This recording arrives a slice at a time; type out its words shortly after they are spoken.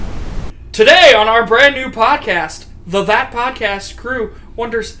Today on our brand new podcast, the That Podcast crew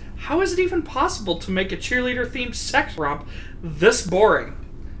wonders, how is it even possible to make a cheerleader-themed sex romp this boring?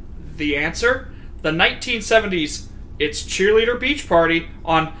 The answer? The 1970s. It's Cheerleader Beach Party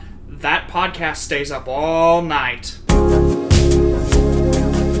on That Podcast Stays Up All Night.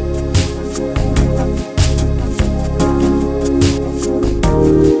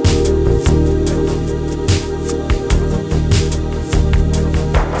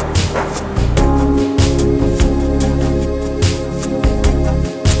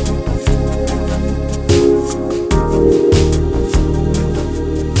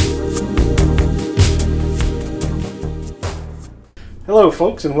 Hello,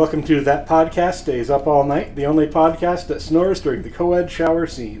 folks, and welcome to That Podcast Stays Up All Night, the only podcast that snores during the co-ed shower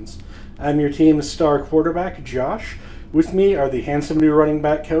scenes. I'm your team's star quarterback, Josh. With me are the handsome new running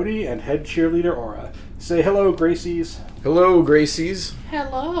back, Cody, and head cheerleader, Aura. Say hello, Gracies. Hello, Gracies.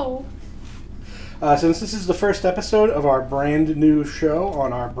 Hello. Since this is the first episode of our brand new show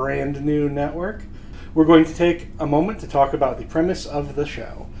on our brand new network, we're going to take a moment to talk about the premise of the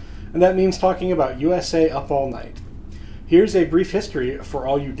show. And that means talking about USA Up All Night. Here's a brief history for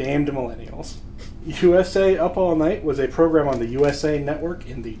all you damned millennials. USA Up All Night was a program on the USA Network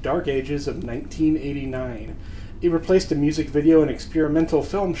in the dark ages of 1989. It replaced a music video and experimental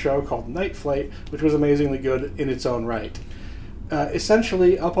film show called Night Flight, which was amazingly good in its own right.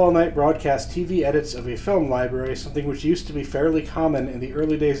 Essentially, Up All Night broadcast TV edits of a film library, something which used to be fairly common in the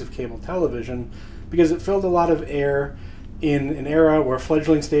early days of cable television, because it filled a lot of air in an era where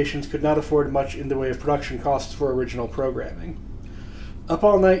fledgling stations could not afford much in the way of production costs for original programming. Up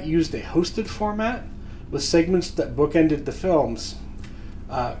All Night used a hosted format with segments that bookended the films.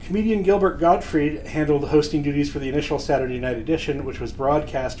 Comedian Gilbert Gottfried handled hosting duties for the initial Saturday night edition, which was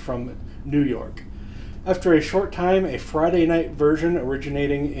broadcast from New York. After a short time, a Friday night version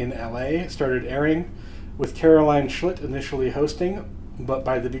originating in LA started airing, with Caroline Schlitt initially hosting. But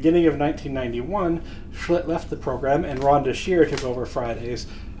by the beginning of 1991, Schlitt left the program and Rhonda Shear took over Fridays,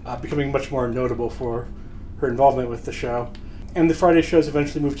 becoming much more notable for her involvement with the show. And the Friday shows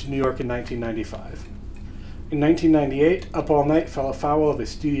eventually moved to New York in 1995. In 1998, Up All Night fell afoul of a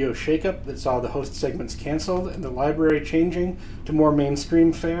studio shakeup that saw the host segments canceled and the library changing to more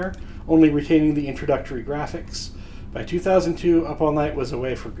mainstream fare, only retaining the introductory graphics. By 2002, Up All Night was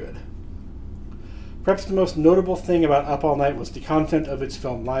away for good. Perhaps the most notable thing about Up All Night was the content of its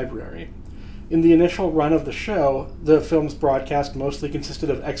film library. In the initial run of the show, the film's broadcast mostly consisted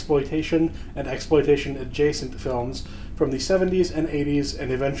of exploitation and exploitation-adjacent films from the 70s and 80s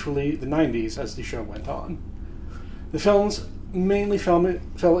and eventually the 90s as the show went on. The films mainly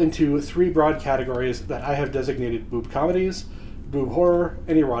fell into three broad categories that I have designated boob comedies, boob horror,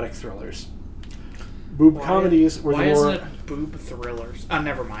 and erotic thrillers. Boob comedies were the more... Why isn't it boob thrillers?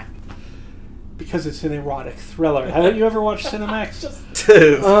 Never mind. Because it's an erotic thriller. Haven't you ever watched Cinemax?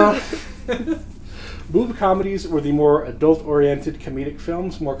 Boob comedies were the more adult-oriented comedic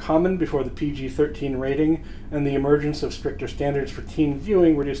films, more common before the PG-13 rating, and the emergence of stricter standards for teen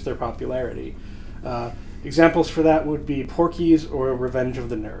viewing reduced their popularity. Examples for that would be Porky's or Revenge of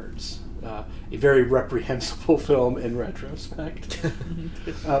the Nerds. A very reprehensible film in retrospect.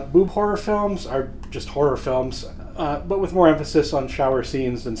 Boob horror films are just horror films, but with more emphasis on shower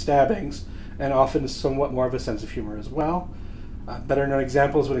scenes than stabbings, and often somewhat more of a sense of humor as well. Better-known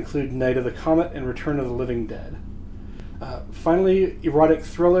examples would include Night of the Comet and Return of the Living Dead. Finally, erotic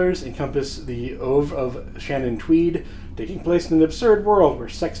thrillers encompass the Oath of Shannon Tweed, taking place in an absurd world where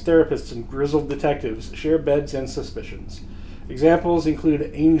sex therapists and grizzled detectives share beds and suspicions. Examples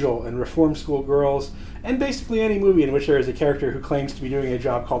include Angel and Reform School Girls, and basically any movie in which there is a character who claims to be doing a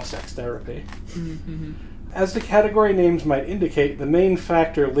job called sex therapy. Mm-hmm. As the category names might indicate, the main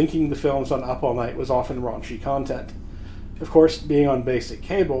factor linking the films on Up All Night was often raunchy content. Of course, being on basic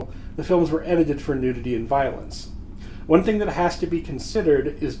cable, the films were edited for nudity and violence. One thing that has to be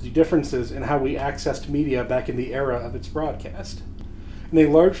considered is the differences in how we accessed media back in the era of its broadcast. In a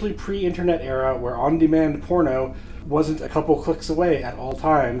largely pre-internet era where on-demand porno wasn't a couple clicks away at all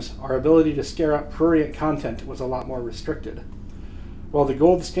times, our ability to scare up prurient content was a lot more restricted. While the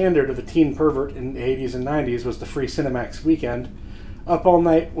gold standard of the teen pervert in the 80s and 90s was the free Cinemax weekend, Up All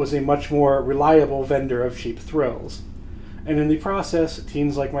Night was a much more reliable vendor of cheap thrills. And in the process,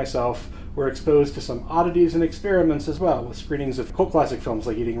 teens like myself were exposed to some oddities and experiments as well, with screenings of cult classic films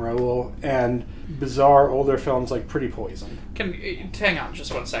like Eating Raoul and bizarre older films like Pretty Poison. Hang on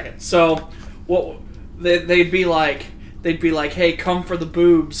just 1 second. So, what they'd be like, hey, come for the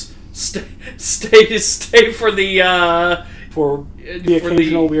boobs, stay for the for the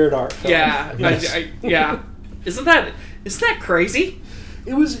occasional weird art film. Yeah, Yes. yeah. Isn't that crazy?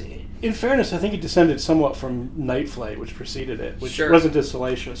 It was In fairness, I think it descended somewhat from Night Flight, which preceded it, which Sure. wasn't as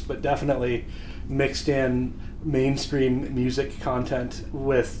salacious, but definitely mixed in mainstream music content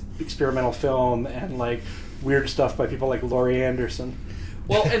with experimental film and like weird stuff by people like Laurie Anderson.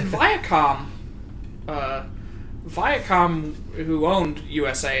 Well, and Viacom, who owned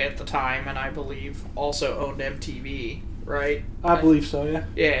USA at the time, and I believe also owned MTV, right? I believe so, yeah.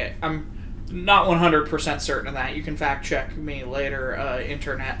 Yeah, I'm not 100% certain of that. You can fact check me later,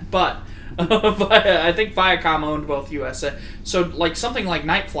 internet. But I think Viacom owned both USA. So like something like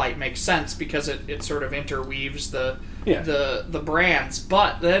Night Flight makes sense because it sort of interweaves the brands.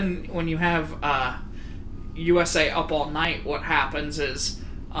 But then when you have USA Up All Night, what happens is,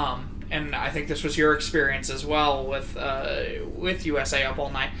 and I think this was your experience as well with USA Up All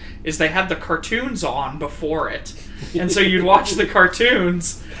Night, is they had the cartoons on before it. And so you'd watch the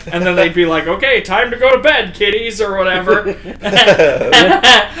cartoons, and then they'd be like, okay, time to go to bed, kiddies, or whatever.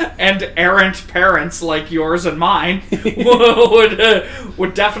 And errant parents like yours and mine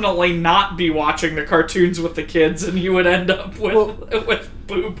would definitely not be watching the cartoons with the kids, and you would end up with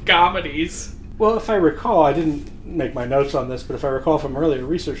boob comedies. Well, if I recall, I didn't make my notes on this, but if I recall from earlier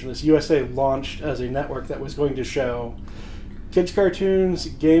research on this, USA launched as a network that was going to show kids' cartoons,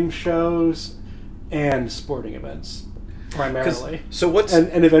 game shows, and sporting events, primarily. So what's...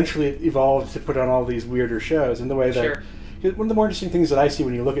 And eventually it evolved to put on all these weirder shows in the way that... Sure. One of the more interesting things that I see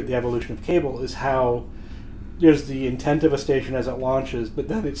when you look at the evolution of cable is how there's the intent of a station as it launches, but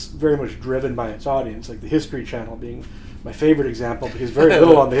then it's very much driven by its audience, like the History Channel being my favorite example, because very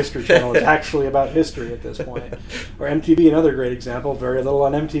little on the History Channel is actually about history at this point. Or MTV, another great example, very little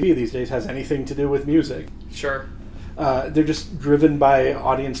on MTV these days has anything to do with music. Sure. They're just driven by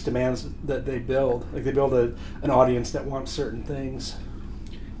audience demands that they build. Like they build an audience that wants certain things.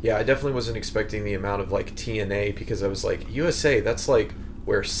 Yeah, I definitely wasn't expecting the amount of like TNA, because I was like, USA, that's like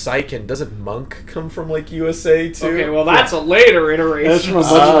where Psych and doesn't Monk come from, like USA too? Okay, well that's a later iteration. That's from a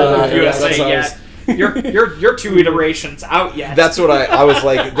much of later USA that's what I yet. You're 2 iterations out yet. That's what I was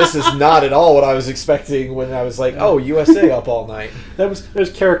like, this is not at all what I was expecting when I was like, oh, USA Up All Night.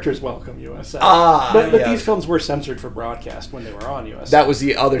 There's Characters Welcome USA. But yeah. these films were censored for broadcast when they were on USA. That was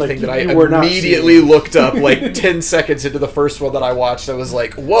the other Like, thing that I you were not immediately seeing. looked up, like 10 seconds into the first one that I watched. I was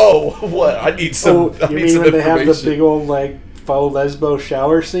like, whoa, what? I need some, I you need mean some when they have the information. big old like faux lesbo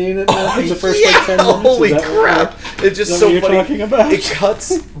shower scene in the first like 10 minutes? Holy Is that crap! It's just is that so what you're funny. talking about? It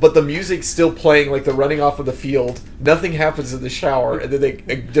cuts, but the music's still playing, like they're running off of the field. Nothing happens in the shower, and then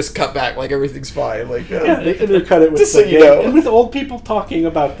they just cut back, like everything's fine. Like they intercut it with Just the so you game know. and with old people talking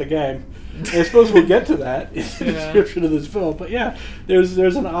about the game. And I suppose we'll get to that in the description of this film. But yeah, there's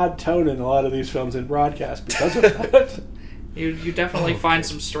an odd tone in a lot of these films in broadcast because of that. You definitely find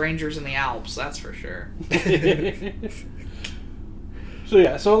some strangers in the Alps, that's for sure.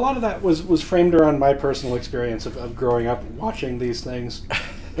 So a lot of that was framed around my personal experience of growing up watching these things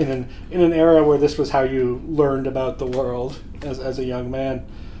in an era where this was how you learned about the world as a young man.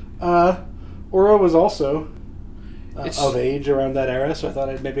 Aura was also of age around that era, so I thought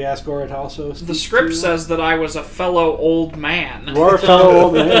I'd maybe ask Aura to also speak The script to- says that I was a fellow old man. You are a fellow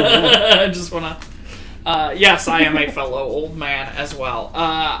old man. Yeah. I just want to... yes, I am a fellow old man as well.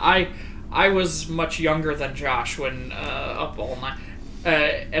 I was much younger than Josh when Up All Night...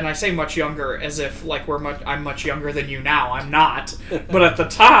 and I say much younger as if like I'm much younger than you now. I'm not. But at the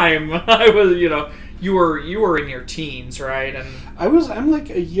time, I was, you were in your teens, right? And I'm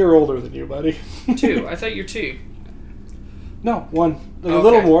like a year older than you, buddy. 2. I thought you're 2. No, 1. Like Okay. a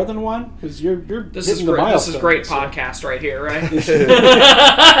little more than 1, because you're This hitting is the great. This milestone is great this year. podcast right here, right? You're hitting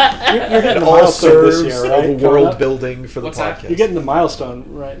it the all milestone this serves year, right? of Coming world up. building for the What's that? podcast. You're getting the milestone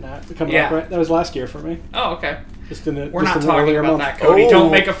right now. Coming up, Yeah. right? That was last year for me. Oh, okay. Just in a, We're just not an talking earlier about month. that, Cody. Oh.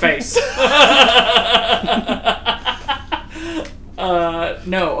 Don't make a face.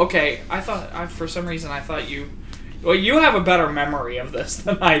 No, okay. For some reason, I thought you... Well, you have a better memory of this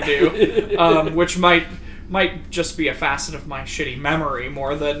than I do, which might just be a facet of my shitty memory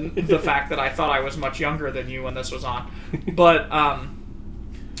more than the fact that I thought I was much younger than you when this was on. But,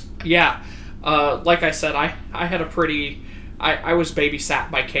 yeah. Like I said, I had a pretty... I was babysat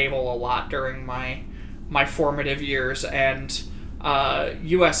by cable a lot during my formative years, and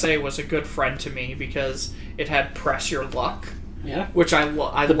USA was a good friend to me because it had Press Your Luck, Yeah. which I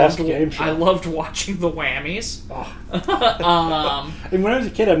The best loved. game show. I loved watching the whammies. Oh. And when I was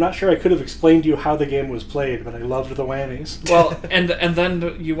a kid, I'm not sure I could have explained to you how the game was played, but I loved the whammies. Well, and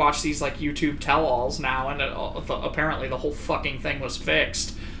then you watch these like YouTube tell-alls now, and apparently the whole fucking thing was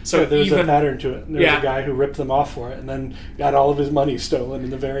fixed. So Yeah, there's even a pattern to it. And there's Yeah. a guy who ripped them off for it and then got all of his money stolen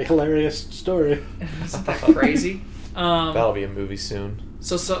in a very hilarious story. isn't that crazy? That'll be a movie soon.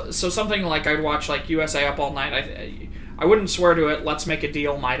 So something like I'd watch like USA Up All Night. I wouldn't swear to it. Let's Make a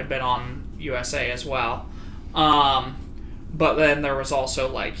Deal might have been on USA as well. But then there was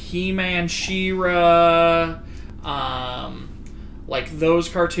also like He-Man, She-Ra, like those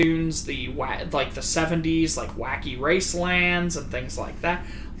cartoons, like the 70s, like Wacky Racelands and things like that.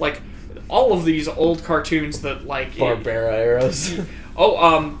 Like all of these old cartoons that like Barbera eras.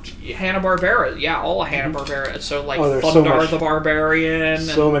 Hanna-Barbera, yeah, all of Hanna-Barbera. So like there's Thundar the Barbarian,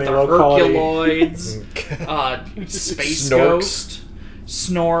 so and many the low quality. Herculoids, Space Snorks. Ghost,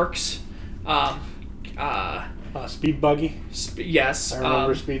 Snorks, Speed Buggy. yes, I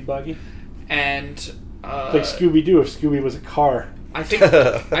remember Speed Buggy. and Like Scooby-Doo if Scooby was a car. I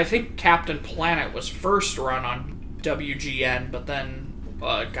think Captain Planet was first run on WGN, but then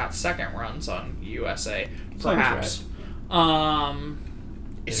got second runs on USA, perhaps.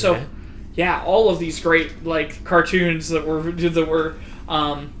 So, yeah, all of these great like cartoons that were,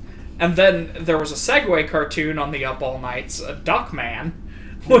 and then there was a Segway cartoon on the Up All Nights, Duckman,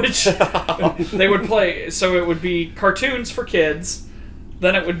 which they would play. So it would be cartoons for kids,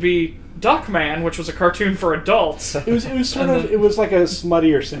 then it would be Duckman, which was a cartoon for adults. It was it was like a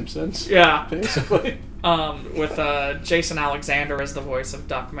Smuttier Simpsons. Yeah, Basically. with Jason Alexander as the voice of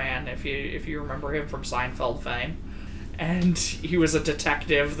Duckman, if you remember him from Seinfeld fame, and he was a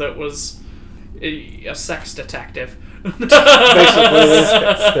detective that was a sex detective. Basically,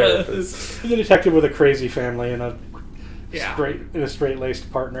 Therapist. he's a detective with a crazy family and a Yeah.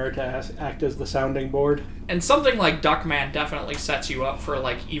 straight-laced partner to act as the sounding board. And something like Duckman definitely sets you up for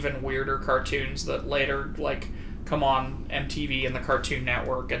like even weirder cartoons that later like come on MTV and the Cartoon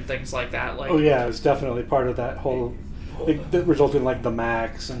Network and things like that. Like, Oh yeah, it was definitely part of that whole that resulted in like the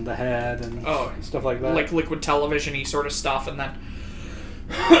Max and the Head and stuff like that. like Liquid Television-y sort of stuff, and then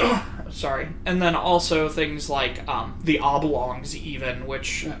sorry, and then also things like the Oblongs, even,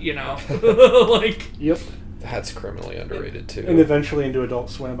 which like Yep. That's criminally underrated too. And eventually into Adult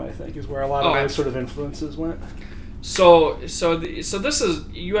Swim, I think, is where a lot of those absolutely. sort of influences went. So this is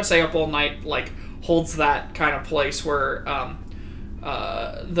USA Up All Night, like holds that kind of place where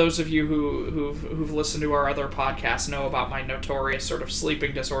those of you who've listened to our other podcasts know about my notorious sort of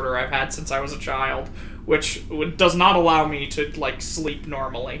sleeping disorder I've had since I was a child, which does not allow me to like sleep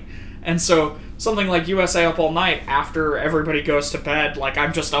normally. And so something like USA Up All Night, after everybody goes to bed, like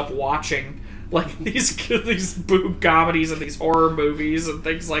I'm just up watching like these boob comedies and these horror movies and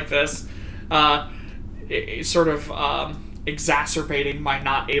things like this, sort of exacerbating my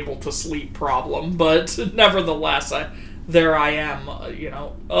not able to sleep problem. But nevertheless, there I am,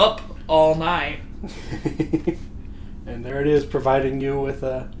 up all night. And there it is, providing you with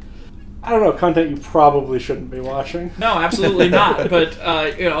content you probably shouldn't be watching. No, absolutely not. But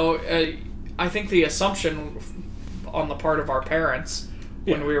I think the assumption on the part of our parents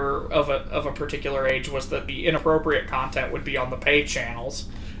when we were of a particular age was that the inappropriate content would be on the pay channels.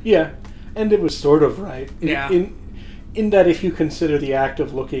 Yeah, and it was sort of right. Yeah. In that if you consider the act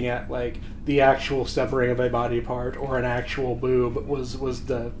of looking at like the actual severing of a body part or an actual boob was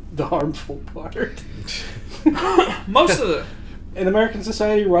the harmful part. Most of the... And American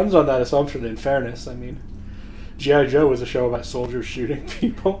society runs on that assumption, in fairness. I mean, G.I. Joe was a show about soldiers shooting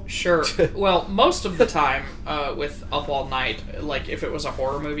people. Sure. Well, most of the time with Up All Night, like if it was a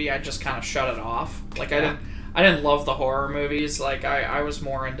horror movie, I'd just kind of shut it off. Like I didn't love the horror movies. Like I was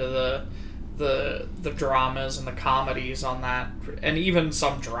more into the dramas and the comedies on that. And even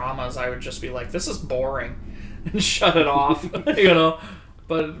some dramas, I would just be like, this is boring, and shut it off.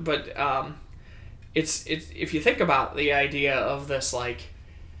 But it's if you think about the idea of this like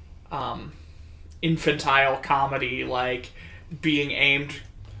infantile comedy like being aimed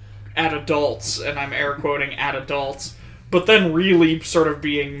at adults, and I'm air quoting at adults, but then really sort of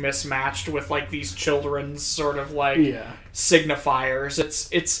being mismatched with like these children's sort of like signifiers.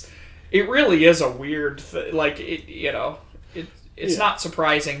 It really is a weird it's not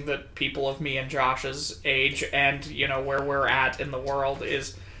surprising that people of me and Josh's age and where we're at in the world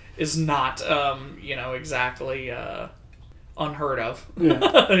is not exactly unheard of.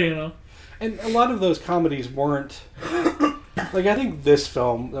 And a lot of those comedies weren't like, I think this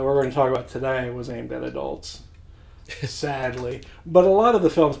film that we're going to talk about today was aimed at adults, sadly, but a lot of the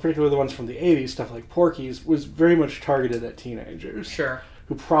films, particularly the ones from the 80s, stuff like Porky's, was very much targeted at teenagers. Sure.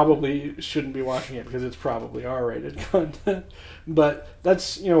 Who probably shouldn't be watching it because it's probably R-rated content. But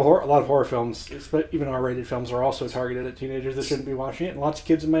that's, a lot of horror films, even R-rated films, are also targeted at teenagers that shouldn't be watching it. And lots of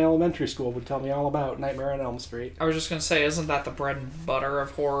kids in my elementary school would tell me all about Nightmare on Elm Street. I was just going to say, isn't that the bread and butter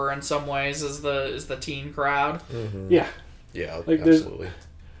of horror in some ways, is the teen crowd? Mm-hmm. Yeah. Yeah, like absolutely.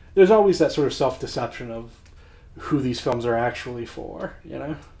 There's always that sort of self-deception of who these films are actually for, you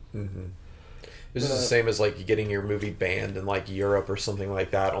know? Mm-hmm. This is the same as like getting your movie banned in like Europe or something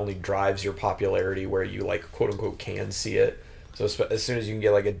like that. Only drives your popularity where you like quote unquote can see it. So as soon as you can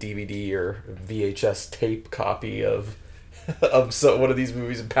get like a DVD or VHS tape copy of one of these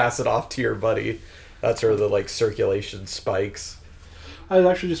movies and pass it off to your buddy, that's where the like circulation spikes. I was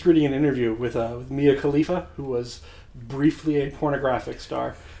actually just reading an interview with Mia Khalifa, who was briefly a pornographic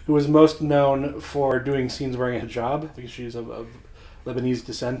star, who was most known for doing scenes wearing a hijab because she's of Lebanese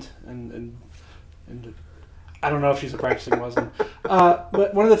descent and I don't know if she's a practicing Muslim.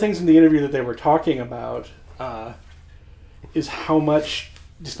 But one of the things in the interview that they were talking about is how much,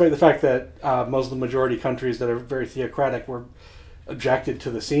 despite the fact that Muslim majority countries that are very theocratic were objected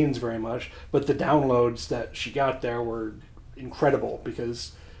to the scenes very much, but the downloads that she got there were incredible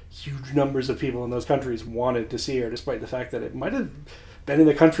because huge numbers of people in those countries wanted to see her, despite the fact that it might have been in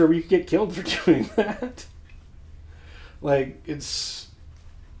the country where you could get killed for doing that. Like, it's...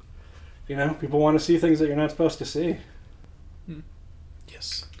 You know, people want to see things that you're not supposed to see.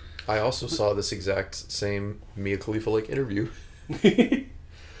 Yes. I also saw this exact same Mia Khalifa like interview.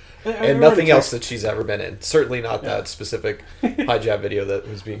 And nothing else that she's ever been in. Certainly not that specific hijab video that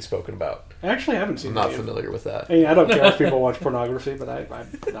was being spoken about. I actually haven't seen I'm not familiar with that. I mean, I don't care if people watch pornography, but I'm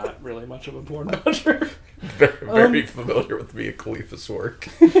not really much of a porn watcher. Very familiar with Mia Khalifa's work.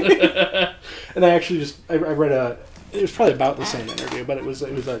 And I actually I read it was probably about the same interview, but it was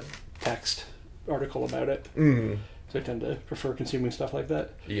a text article about it. Mm. So I tend to prefer consuming stuff like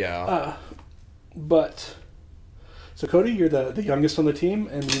that. Yeah. So Cody, you're the youngest on the team,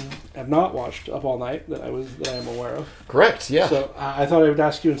 and you have not watched Up All Night that I am aware of. Correct. Yeah. So I thought I would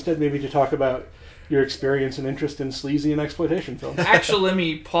ask you instead maybe to talk about your experience and interest in sleazy and exploitation films. Actually, let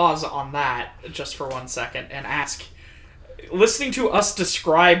me pause on that just for 1 second and ask: listening to us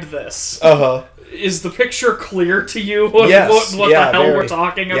describe this, is the picture clear to you? Yes. What the hell we're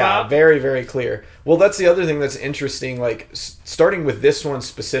talking about? Yeah, very, very clear. Well, that's the other thing that's interesting. Like, starting with this one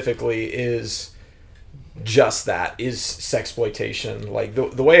specifically is just that, is sexploitation. Like,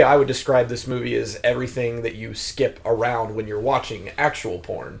 the way I would describe this movie is everything that you skip around when you're watching actual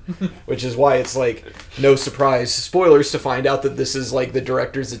porn, which is why it's like no surprise spoilers to find out that this is like the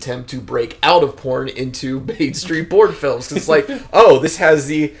director's attempt to break out of porn into mainstream porn films. 'Cause it's like, oh, this has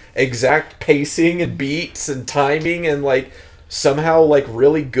the exact pacing and beats and timing and like somehow like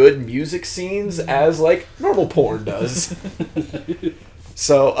really good music scenes as like normal porn does.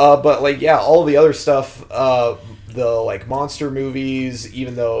 So, but like, yeah, all the other stuff, the like monster movies,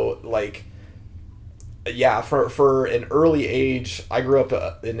 even though like, yeah, for an early age, I grew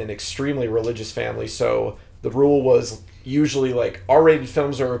up in an extremely religious family. So the rule was usually like R-rated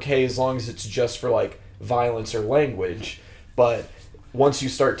films are okay as long as it's just for like violence or language. But once you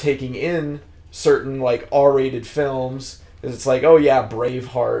start taking in certain like R-rated films, it's like, oh yeah,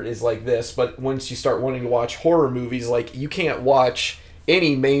 Braveheart is like this. But once you start wanting to watch horror movies, like you can't watch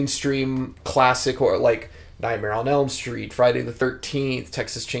any mainstream classic or like Nightmare on Elm Street, Friday the 13th,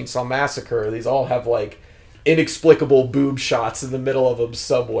 Texas Chainsaw Massacre. These all have like inexplicable boob shots in the middle of them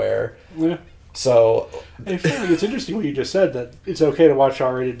somewhere. Yeah. So I feel like it's interesting what you just said, that it's okay to watch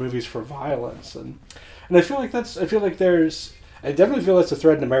R-rated movies for violence, and I feel like I definitely feel that's a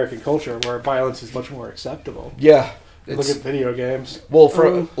thread in American culture where violence is much more acceptable. yeah. Look at video games. Well,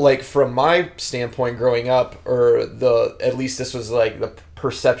 from my standpoint growing up, or at least this was like the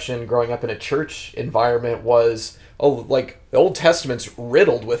perception growing up in a church environment was, like the Old Testament's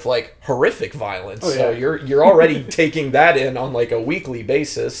riddled with like horrific violence. Oh, yeah. So you're already taking that in on like a weekly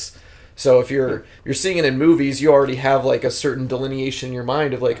basis. So if you're seeing it in movies, you already have like a certain delineation in your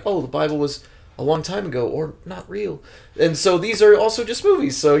mind of like, oh, the Bible was a long time ago or not real. And so these are also just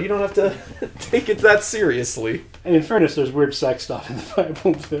movies, so you don't have to take it that seriously. And in fairness, there's weird sex stuff in the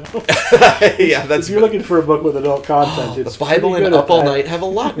Bible too. Yeah, that's... If you're looking for a book with adult content, it's the Bible pretty and good Up at All that. Night have a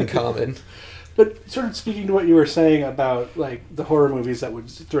lot in common. But sort of speaking to what you were saying about like the horror movies that would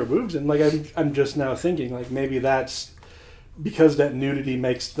throw boobs in, like I'm just now thinking like maybe that's because that nudity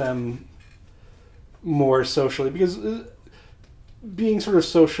makes them more socially, because being sort of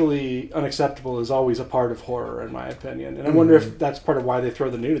socially unacceptable is always a part of horror, in my opinion. And I wonder if that's part of why they throw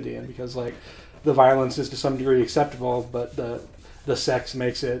the nudity in, because like the violence is to some degree acceptable, but the sex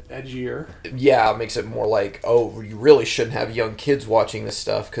makes it edgier. Yeah, it makes it more like, oh, you really shouldn't have young kids watching this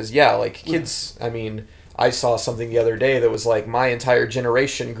stuff. Because, yeah, like kids, I mean, I saw something the other day that was like my entire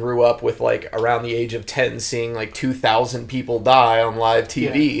generation grew up with like around the age of 10 seeing like 2,000 people die on live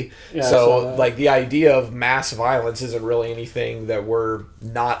TV. Yeah, so like the idea of mass violence isn't really anything that we're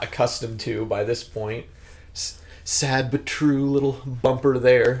not accustomed to by this point. Sad but true little bumper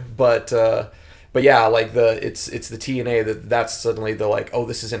there. But But yeah, like it's the TNA that's suddenly the like, oh,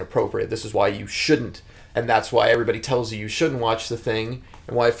 this is inappropriate. This is why you shouldn't, and that's why everybody tells you shouldn't watch the thing,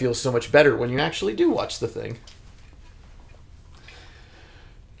 and why it feels so much better when you actually do watch the thing.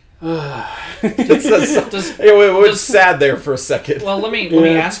 It's sad there for a second. Well, let me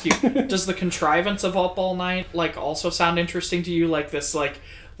ask you: does the contrivance of Up All Night like also sound interesting to you? Like this, like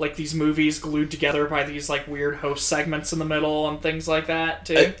these movies glued together by these like weird host segments in the middle and things like that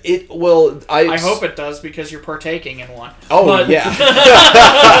too. I hope it does because you're partaking in one. Oh yeah.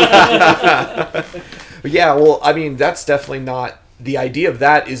 Yeah. Well, I mean, that's definitely not the idea of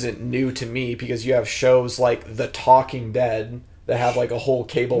that. Isn't new to me because you have shows like The Talking Dead that have like a whole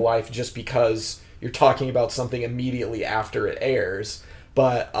cable life just because you're talking about something immediately after it airs.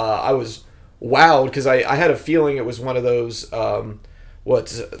 But I was wowed because I had a feeling it was one of those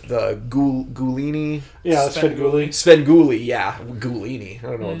what's the Gulini? Yeah, Svengoolie. Svengoolie, yeah, Gulini. I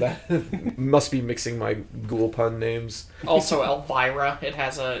don't know what that must be mixing my ghoul pun names. Also Elvira, it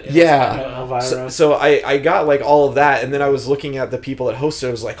has a Elvira. So I got like all of that, and then I was looking at the people that hosted.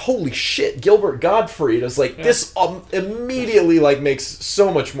 I was like, holy shit, Gilbert Gottfried. I was like, this immediately like makes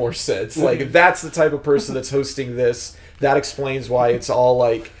so much more sense. Like that's the type of person that's hosting this. That explains why it's all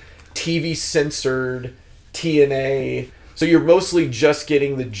like TV censored TNA. So you're mostly just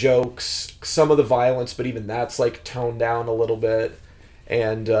getting the jokes, some of the violence, but even that's like toned down a little bit.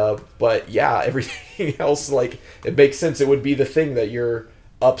 And but yeah, everything else, like, it makes sense. It would be the thing that you're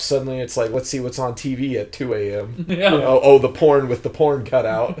up suddenly. It's like, let's see what's on TV at 2 a.m. Yeah. Oh, the porn with the porn cut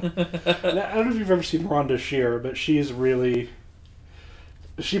out. I don't know if you've ever seen Rhonda Shear, but she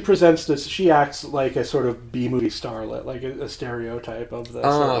presents this. She acts like a sort of B-movie starlet, like a stereotype of this.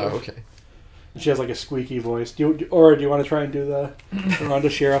 Okay. She has like a squeaky voice. Do you want to try and do the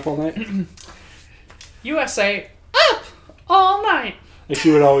Rhonda Shear Up All Night? USA Up All Night. Like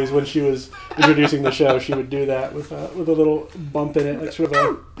she would always, when she was introducing the show, she would do that with a little bump in it, like sort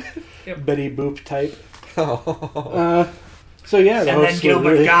of a Betty Boop type. So yeah, and then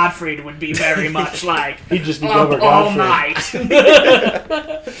Gilbert Gottfried would be very much like he'd just be Up Gilbert All Gottfried.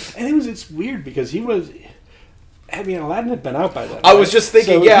 Night. And it's weird because he was. I mean, Aladdin had been out by then. I was just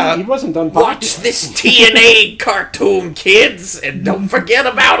thinking, so he wasn't done. Watch this TNA cartoon, kids, and don't forget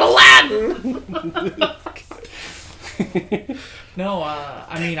about Aladdin. No,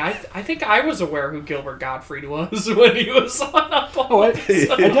 I mean, I think I was aware who Gilbert Gottfried was when he was on Up All Night.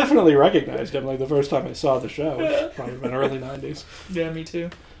 I definitely recognized him like the first time I saw the show. Which probably been early 90s. Yeah, me too.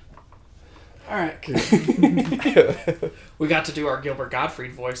 All right. We got to do our Gilbert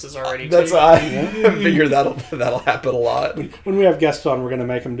Gottfried voices already. That's too. I figure that'll happen a lot. When we have guests on, we're going to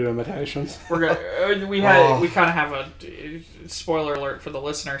make them do imitations. We kind of have a spoiler alert for the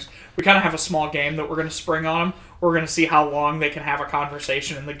listeners. We kind of have a small game that we're going to spring on them. We're going to see how long they can have a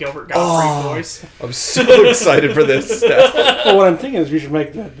conversation in the Gilbert Gottfried voice. I'm so excited for this stuff. Well, what I'm thinking is we should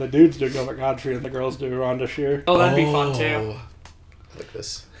make the dudes do Gilbert Gottfried and the girls do Rhonda Shear. Oh, that'd be fun too. Like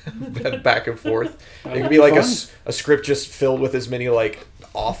this. Back and forth. It could be like a script just filled with as many like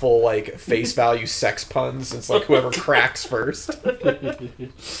awful like face value sex puns. It's like whoever cracks first.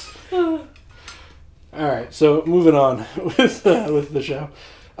 All right, so moving on with the show.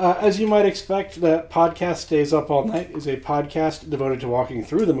 As you might expect, the podcast Stays Up All Night is a podcast devoted to walking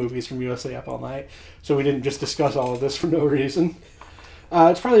through the movies from USA Up All Night. So we didn't just discuss all of this for no reason.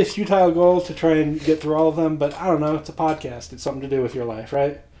 It's probably a futile goal to try and get through all of them, but I don't know. It's a podcast. It's something to do with your life,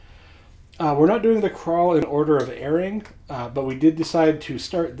 right? We're not doing the crawl in order of airing, but we did decide to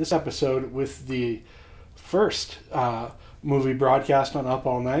start this episode with the first movie broadcast on Up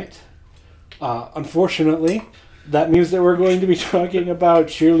All Night. Unfortunately, that means that we're going to be talking about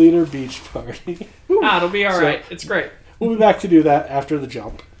Cheerleader Beach Party. It'll be all right. It's great. We'll be back to do that after the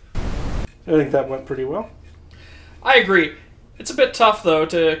jump. I think that went pretty well. I agree. It's a bit tough, though,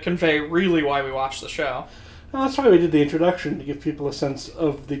 to convey really why we watched the show. Well, that's why we did the introduction, to give people a sense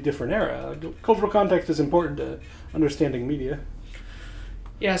of the different era. Cultural context is important to understanding media.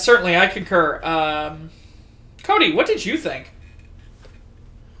 Yeah, certainly, I concur. Cody, what did you think?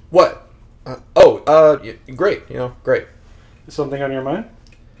 What? Great. Great. Is something on your mind?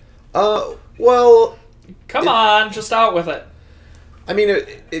 Well... Come on, just out with it. I mean,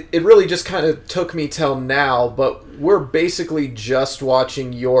 it really just kind of took me till now, but we're basically just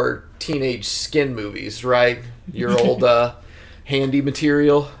watching your teenage skin movies, right? Your old handy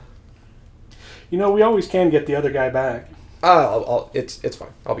material. We always can get the other guy back. It's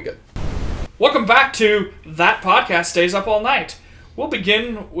fine. I'll be good. Welcome back to That Podcast Stays Up All Night. We'll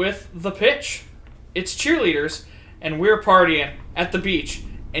begin with the pitch. It's cheerleaders, and we're partying at the beach.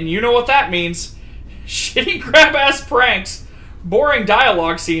 And you know what that means. Shitty crap-ass pranks, boring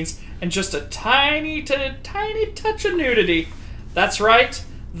dialogue scenes, and just a tiny touch of nudity. That's right,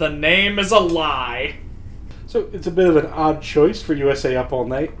 the name is a lie. So it's a bit of an odd choice for USA Up All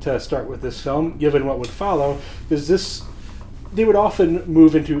Night to start with this film, given what would follow, because they would often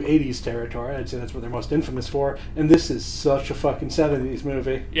move into 80s territory. I'd say that's what they're most infamous for, and this is such a fucking 70s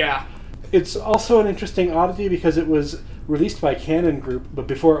movie. Yeah. It's also an interesting oddity because it was released by Cannon Group, but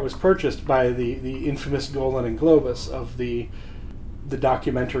before it was purchased by the infamous Golan and Globus of the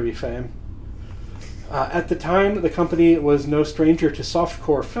documentary fame. At the time, the company was no stranger to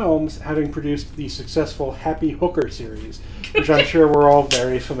softcore films, having produced the successful Happy Hooker series, which I'm sure we're all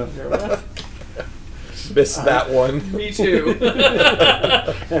very familiar with. Missed that one. Me too.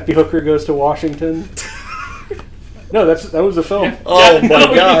 Happy Hooker Goes to Washington. No, that was a film. Oh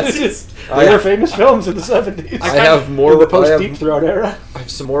my gosh. They were famous films in the 70s. I have more... In the post-Deep Throat era. I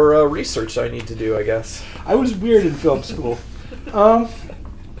have some more research I need to do, I guess. I was weird in film school.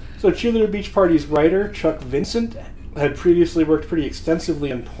 So Cheerleader Beach Party's writer, Chuck Vincent, had previously worked pretty extensively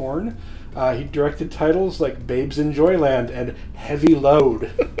in porn. He directed titles like Babes in Joyland and Heavy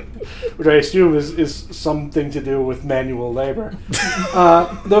Load, which I assume is something to do with manual labor.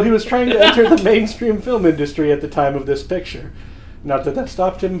 Though he was trying to enter the mainstream film industry at the time of this picture. Not that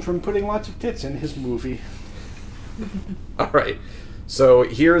stopped him from putting lots of tits in his movie. All right. So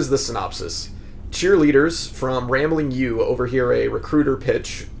here's the synopsis. Cheerleaders from Rambling U overhear a recruiter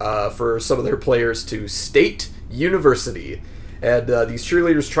pitch for some of their players to State University. And these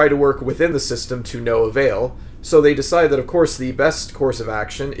cheerleaders try to work within the system to no avail. So they decide that, of course, the best course of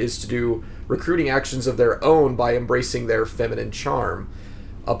action is to do recruiting actions of their own by embracing their feminine charm.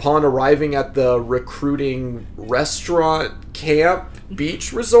 Upon arriving at the recruiting restaurant, camp,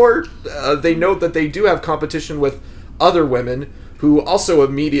 beach resort, they note that they do have competition with other women who also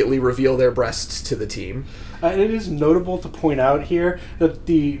immediately reveal their breasts to the team. And it is notable to point out here that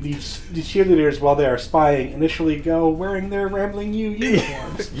the cheerleaders, while they are spying, initially go wearing their Rambling U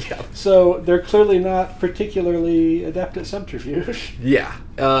uniforms. Yeah. So they're clearly not particularly adept at subterfuge. Yeah.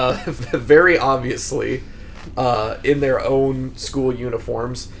 Very obviously in their own school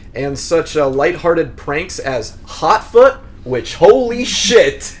uniforms. And such lighthearted pranks as Hotfoot, which, holy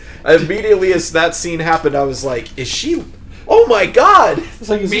shit! Immediately as that scene happened, I was like, is she... Oh my god! It's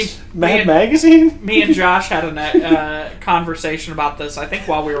like, is this Mad Magazine? Me and Josh had a conversation about this, I think,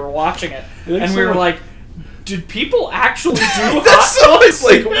 while we were watching it. And we were like, did people actually do Hotfoot? It's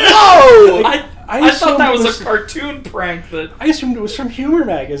like, whoa! I thought that was a cartoon prank. I assumed it was from humor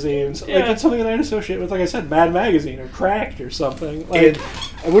magazines. Yeah. Like, it's something that I'd associate with, like I said, Mad Magazine or Cracked or something. Like,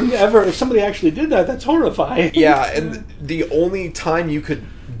 I wouldn't ever... If somebody actually did that, that's horrifying. Yeah, and the only time you could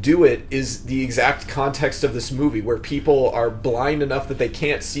do it is the exact context of this movie, where people are blind enough that they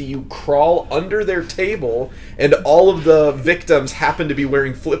can't see you crawl under their table, and all of the victims happen to be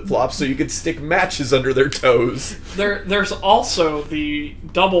wearing flip-flops so you could stick matches under their toes. There's also the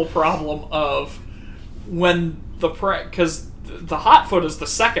double problem of when the prank, because the Hotfoot is the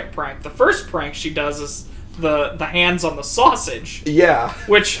second prank. The first prank she does is the hands on the sausage. Yeah.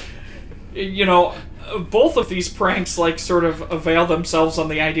 Which, you know, both of these pranks like sort of avail themselves on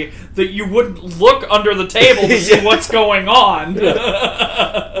the idea that you wouldn't look under the table to see what's going on.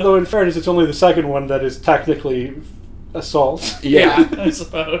 Yeah. Though in fairness, it's only the second one that is technically assault. Yeah, I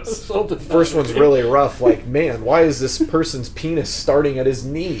suppose. Assault. The first one's really rough. Like, man, why is this person's penis starting at his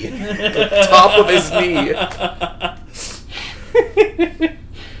knee? The top of his knee.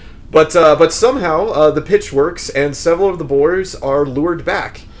 But somehow the pitch works, and several of the boys are lured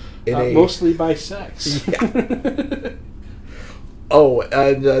back. Mostly by sex. Yeah. Oh,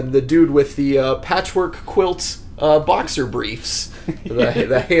 and the dude with the patchwork quilt boxer briefs.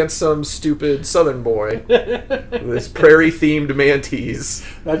 The handsome, stupid Southern boy. With his prairie-themed mantees.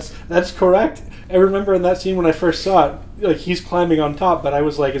 That's correct. I remember in that scene when I first saw it, like, he's climbing on top, but I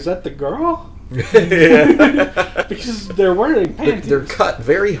was like, is that the girl? Yeah. Because they're wearing panties. They're cut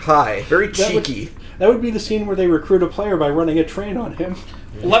very high, very cheeky. That would be the scene where they recruit a player by running a train on him.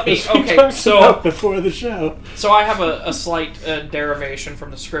 Before the show. So I have a slight derivation from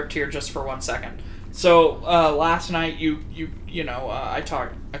the script here, just for 1 second. So last night, I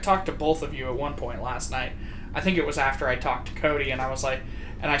talked to both of you at one point last night. I think it was after I talked to Cody, and I was like,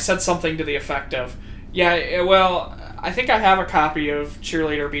 and I said something to the effect of, yeah, well, I think I have a copy of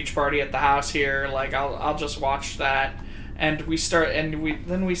Cheerleader Beach Party at the house here. Like, I'll just watch that. And we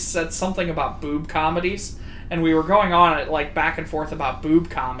said something about boob comedies, and we were going on like back and forth about boob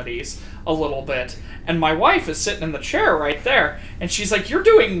comedies a little bit. And my wife is sitting in the chair right there, and she's like, "You're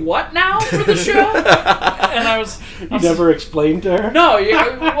doing what now for the show?" And I was never explained to her. No,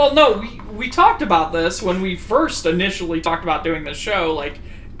 yeah, well, no, we talked about this when we first initially talked about doing the show, like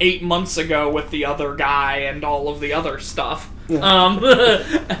 8 months ago with the other guy and all of the other stuff. Yeah.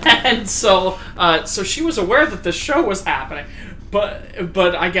 And so she was aware that this show was happening,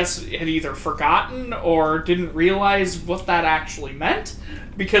 but I guess had either forgotten or didn't realize what that actually meant,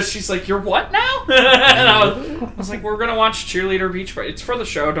 because she's like, "You're what now?" And I was like, "We're gonna watch Cheerleader Beach Party. It's for the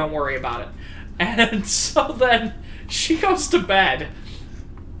show. Don't worry about it." And so then she goes to bed,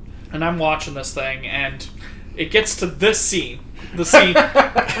 and I'm watching this thing, and it gets to this scene. The scene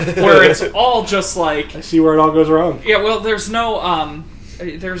where it's all just like... I see where it all goes wrong. Yeah, well, there's no...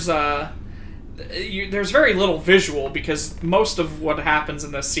 there's very little visual, because most of what happens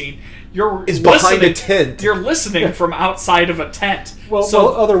in this scene is behind a tent. You're listening from outside of a tent. Well,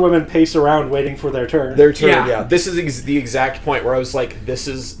 other women pace around waiting for their turn. Yeah. This is the exact point where I was like, this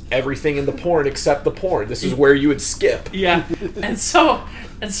is everything in the porn except the porn. This is where you would skip. Yeah. And so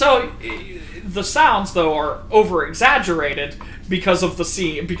the sounds, though, are over-exaggerated because of the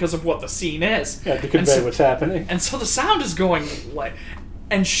scene, because of what the scene is. Yeah, to convey what's happening. And so the sound is going like...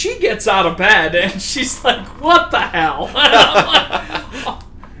 And she gets out of bed, and she's like, "What the hell?" And I'm like, oh,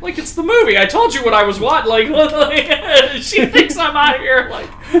 like, it's the movie. I told you what I was watching. Like, she thinks I'm out here, like,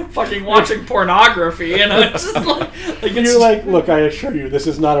 fucking watching pornography. And I'm just like it's... You're like, "Look, I assure you, this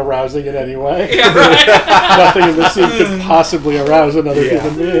is not arousing in any way." Yeah, right. Nothing in this scene could possibly arouse another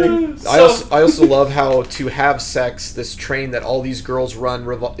human being. I also love how to have sex, this train that all these girls run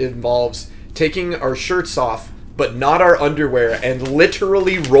involves taking our shirts off, but not our underwear, and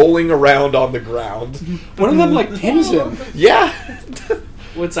literally rolling around on the ground. One of them, like, pins him. Yeah.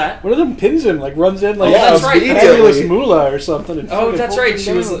 What's that? One of them pins him, like, runs in, like, that's right. fabulous moolah or something. And Oh, that's right.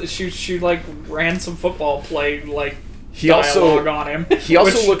 down. She like ran some football play, like, He dialogue on him. He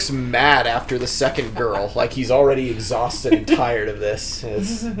also looks mad after the second girl, like he's already exhausted and tired of this.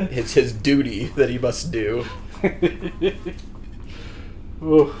 It's his duty that he must do.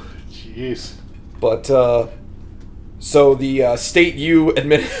 Oh, jeez. But, so the State U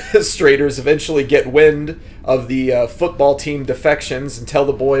administrators eventually get wind of the football team defections and tell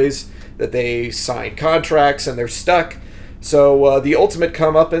the boys that they signed contracts and they're stuck. So the ultimate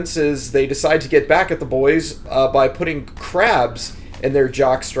comeuppance is they decide to get back at the boys by putting crabs in their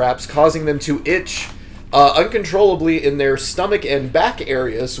jock straps, causing them to itch uncontrollably in their stomach and back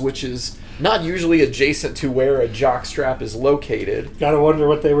areas, which is not usually adjacent to where a jock strap is located. Gotta wonder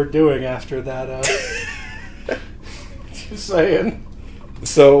what they were doing after that. Just saying.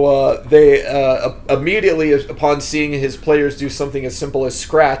 So they immediately, upon seeing his players do something as simple as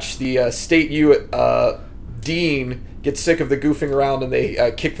scratch, the State U dean gets sick of the goofing around, and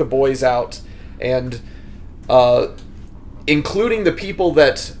they kick the boys out, and including the people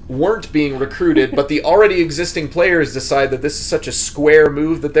that weren't being recruited, but the already existing players decide that this is such a square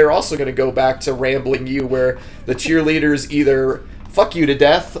move that they're also going to go back to Rambling U, where the cheerleaders either fuck you to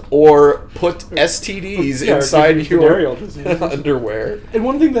death or put STDs inside your underwear. And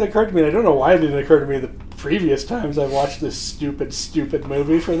one thing that occurred to me, and I don't know why it didn't occur to me the previous times I've watched this stupid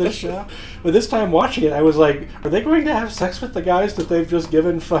movie for this show, but this time watching it, I was like, are they going to have sex with the guys that they've just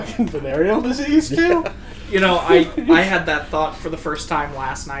given fucking venereal disease to? Yeah. You know, I had that thought for the first time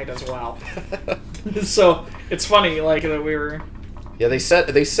last night as well. So it's funny, like, that we were... Yeah, they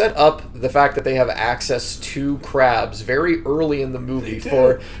set up the fact that they have access to crabs very early in the movie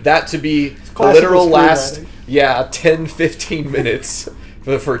for that to be a literal last 10-15 minutes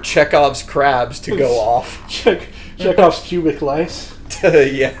for Chekhov's crabs to go off. Chekhov's pubic lice.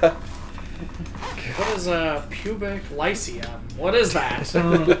 Yeah. What is a pubic lyceum? What is that?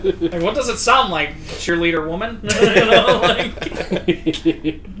 Like, what does it sound like? Cheerleader woman? You know,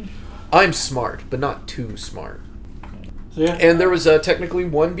 like... I'm smart, but not too smart. So, yeah. And there was technically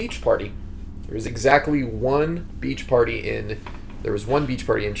one beach party. There was exactly one beach party in... There was one beach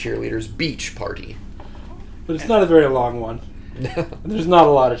party in Cheerleader's beach party. But it's not a very long one. There's not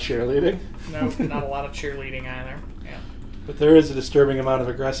a lot of cheerleading. No, not a lot of cheerleading either. Yeah. But there is a disturbing amount of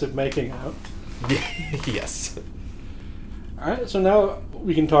aggressive making out. Yes. Alright, so now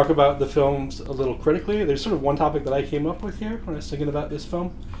we can talk about the films a little critically. There's sort of one topic that I came up with here when I was thinking about this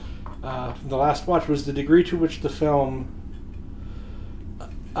film. From the last watch was the degree to which the film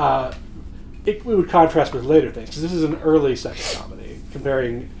it would contrast with later things, because this is an early sex comedy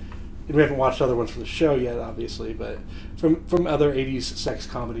comparing, and we haven't watched other ones for the show yet obviously, but from other 80s sex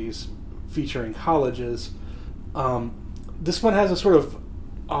comedies featuring colleges, this one has a sort of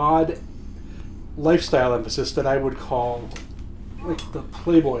odd lifestyle emphasis that I would call like the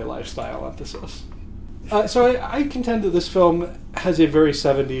Playboy lifestyle emphasis. So I contend that this film has a very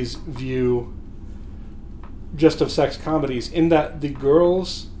 70s view just of sex comedies, in that the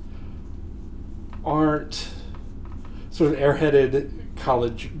girls aren't sort of airheaded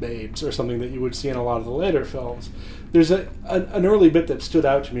college babes or something that you would see in a lot of the later films. There's an early bit that stood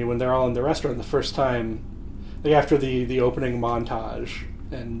out to me when they're all in the restaurant the first time, like after the opening montage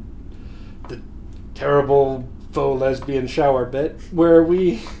and the terrible faux lesbian shower bit where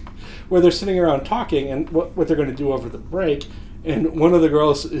they're sitting around talking and what they're going to do over the break, and one of the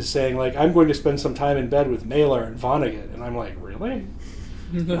girls is saying, like, I'm going to spend some time in bed with Mailer and Vonnegut, and I'm like, really?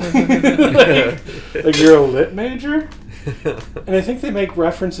 like you're a lit major? And I think they make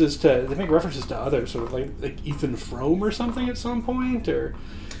references to others, sort of like Ethan Frome or something at some point, or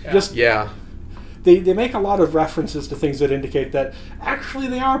They make a lot of references to things that indicate that actually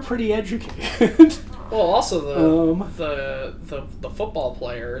they are pretty educated. Well, also the football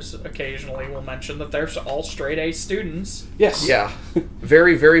players occasionally will mention that they're all straight A students. Yes. Yeah.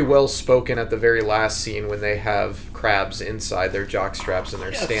 Very, very well spoken at the very last scene when they have crabs inside their jock straps and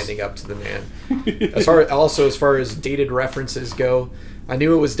they're standing up to the man. As far as dated references go, I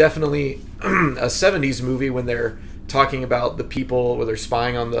knew it was definitely a 70s movie when they're talking about the people where they're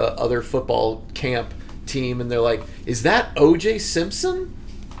spying on the other football camp team and they're like, is that O.J. Simpson?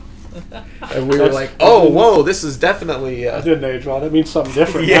 And we were like, oh, whoa, this is definitely... That didn't age well. That means something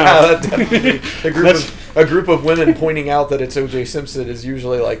different. Yeah, now. That definitely. A group of women pointing out that it's O.J. Simpson is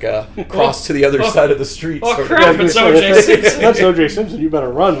usually like a cross to the other side of the street. Oh, crap, it's O.J. Simpson. That's O.J. Simpson. You better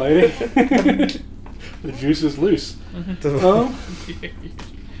run, lady. The juice is loose.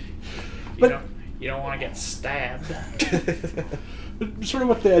 You don't want to get stabbed. Sort of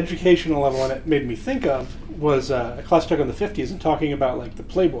what the educational level in it made me think of was a class took on the 50s and talking about like the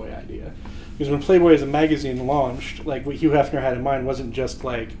Playboy idea. Because when Playboy as a magazine launched, like what Hugh Hefner had in mind wasn't just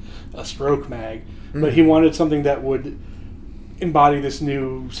like a stroke mag, but he wanted something that would embody this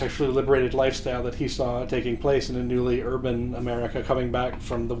new sexually liberated lifestyle that he saw taking place in a newly urban America coming back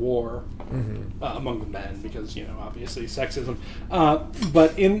from the war among the men, because, you know, obviously sexism.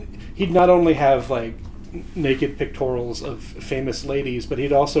 But he'd not only have like naked pictorials of famous ladies, but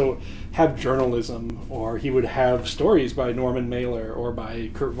he'd also have journalism, or he would have stories by Norman Mailer or by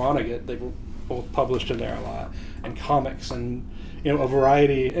Kurt Vonnegut. They were both published in there a lot, and comics, and a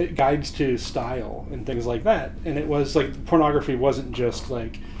variety, guides to style and things like that. And it was like pornography wasn't just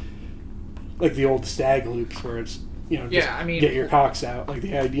like the old stag loops where it's get your cocks out. Like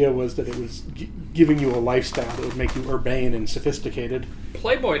the idea was that it was giving you a lifestyle that would make you urbane and sophisticated.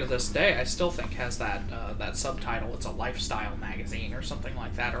 Playboy to this day, I still think has that subtitle. It's a lifestyle magazine or something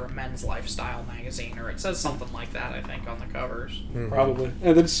like that, or a men's lifestyle magazine, or it says something like that, I think, on the covers. Probably.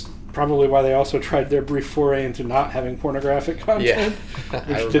 And that's probably why they also tried their brief foray into not having pornographic content,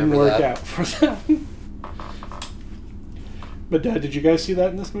 which didn't work out for them. But did you guys see that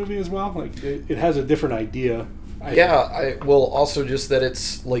in this movie as well? Like, it has a different idea. Also just that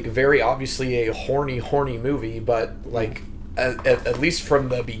it's like very obviously a horny movie, but like at least from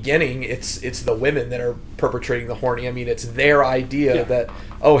the beginning, it's the women that are perpetrating the horny. I mean, it's their idea that,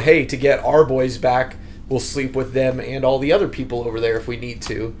 oh hey, to get our boys back, we'll sleep with them and all the other people over there if we need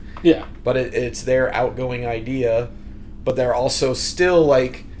to. Yeah. But it's their outgoing idea, but they're also still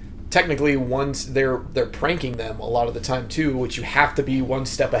like technically they're pranking them a lot of the time too, which you have to be one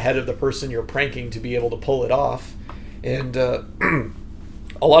step ahead of the person you're pranking to be able to pull it off. And a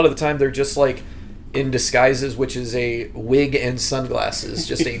lot of the time they're just like in disguises, which is a wig and sunglasses,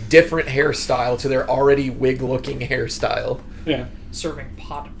 just a different hairstyle to their already wig-looking hairstyle. Yeah. Serving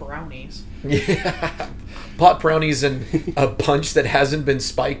pot brownies. Yeah. Pot brownies and a punch that hasn't been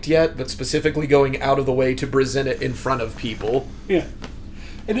spiked yet, but specifically going out of the way to present it in front of people. Yeah.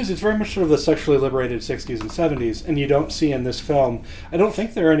 It is. It's very much sort of the sexually liberated 60s and 70s, and you don't see in this film, I don't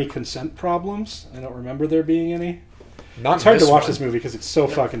think there are any consent problems. I don't remember there being any. It's hard to watch this movie because it's so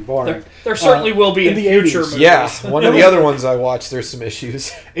fucking boring. There certainly will be in the future movies. Yeah, one of the other ones I watched, there's some issues.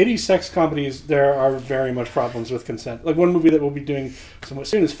 80s sex comedies, there are very much problems with consent. Like one movie that we'll be doing somewhat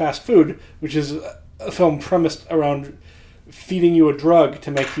soon is Fast Food, which is a film premised around feeding you a drug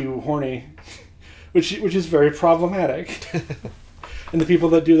to make you horny, which is very problematic. And the people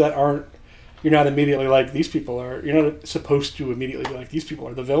that do that you're not immediately like, these people are, you're not supposed to immediately be like, these people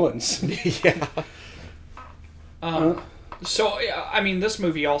are the villains. Yeah. So, I mean, this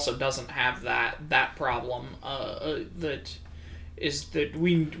movie also doesn't have that problem. That is that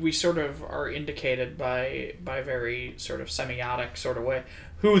we sort of are indicated by very sort of semiotic sort of way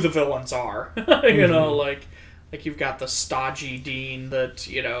who the villains are. You know, like you've got the stodgy dean that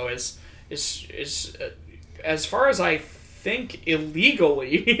is as far as I think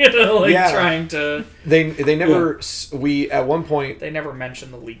illegally, trying to. They never. We at one point they never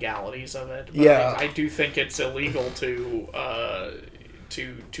mention the legalities of it. But yeah, I do think it's illegal to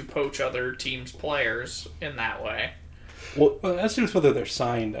poach other teams' players in that way. Well, Well, that's just whether they're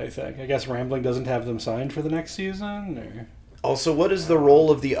signed, I think. I guess Rambling doesn't have them signed for the next season, or... also, what is the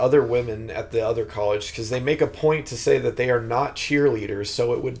role of the other women at the other college? Because they make a point to say that they are not cheerleaders,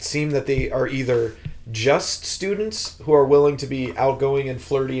 so it would seem that they are either just students who are willing to be outgoing and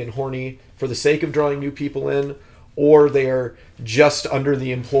flirty and horny for the sake of drawing new people in, or they are just under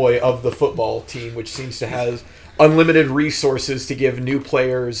the employ of the football team, which seems to have unlimited resources to give new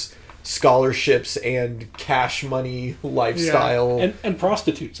players scholarships and cash money lifestyle. And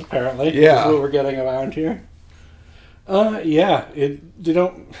prostitutes, apparently. Yeah. Is what we're getting around here. Yeah. They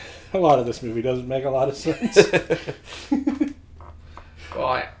don't... A lot of this movie doesn't make a lot of sense.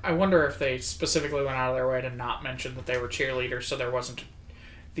 Well, I wonder if they specifically went out of their way to not mention that they were cheerleaders, so there wasn't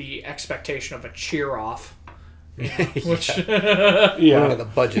the expectation of a cheer off. Which, We don't have the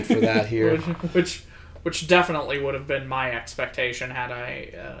budget for that here. which definitely would have been my expectation had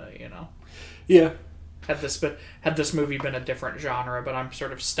I, Yeah. had this movie been a different genre. But I'm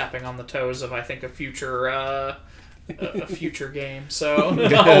sort of stepping on the toes of, I think, a future game. So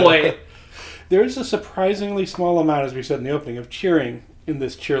I'll wait. There's a surprisingly small amount, as we said in the opening, of cheering in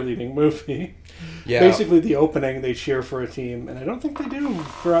this cheerleading movie. Yeah. Basically, the opening, they cheer for a team, and I don't think they do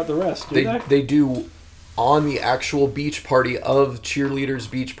throughout the rest, do they? They do on the actual beach party of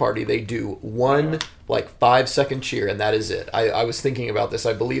Cheerleaders Beach Party. They do one 5-second cheer, and that is it. I was thinking about this.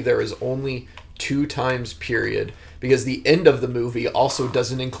 I believe there is only 2 times period, because the end of the movie also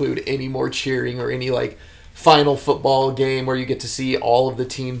doesn't include any more cheering or any final football game where you get to see all of the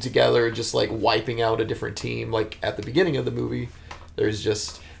team together just wiping out a different team. Like at the beginning of the movie, there's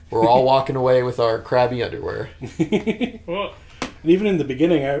just, we're all walking away with our crabby underwear. Well, And even in the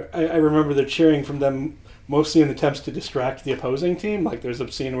beginning, I remember the cheering from them mostly in attempts to distract the opposing team. Like there's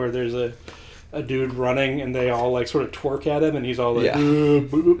a scene where there's a dude running and they all sort of twerk at him and he's all like,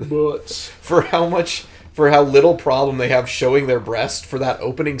 butts. For how little problem they have showing their breast for that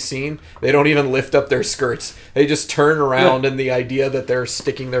opening scene, they don't even lift up their skirts. They just turn around, and the idea that they're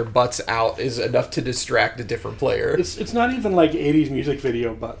sticking their butts out is enough to distract a different player. It's not even like 80s music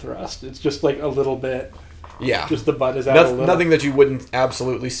video butt thrust. It's just a little bit. Yeah. Just the butt is out a little. Nothing that you wouldn't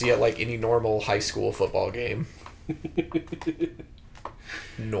absolutely see at any normal high school football game.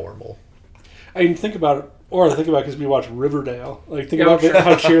 Normal. I mean, think about it. Or I think about it because we watch Riverdale. Think Yeah, about sure.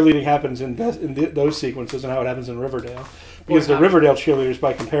 how cheerleading happens in those sequences and how it happens in Riverdale. Because the Riverdale cheerleaders,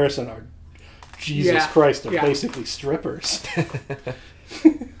 by comparison, are Jesus Christ. They're basically strippers.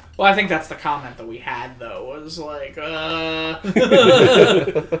 Well, I think that's the comment that we had, though, was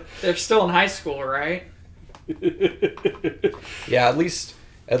they're still in high school, right? Yeah, at least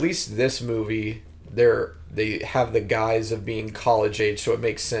this movie, they have the guise of being college age, so it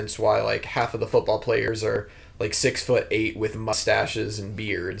makes sense why half of the football players are 6'8" with mustaches and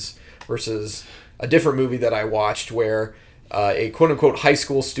beards, versus a different movie that I watched where a quote unquote high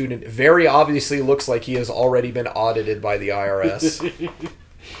school student very obviously looks like he has already been audited by the IRS.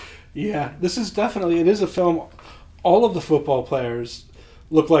 Yeah, this is definitely, it is a film. All of the football players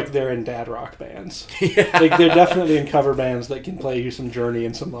look like they're in dad rock bands. Yeah. They're definitely in cover bands that can play you some Journey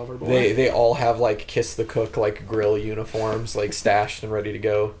and some Loverboy. They all have Kiss the Cook grill uniforms stashed and ready to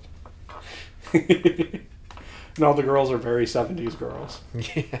go. And all the girls are very 70s girls.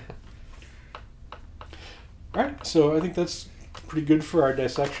 Yeah. Alright, so I think that's pretty good for our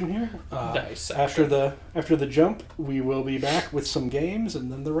dissection here. Dissection. After the jump, we will be back with some games and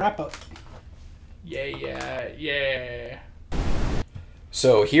then the wrap-up. Yeah.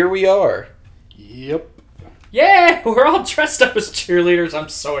 So here we are. Yep. Yeah, we're all dressed up as cheerleaders. I'm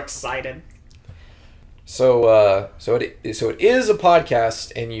so excited. So it is a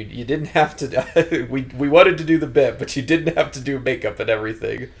podcast, and you didn't have to. we wanted to do the bit, but you didn't have to do makeup and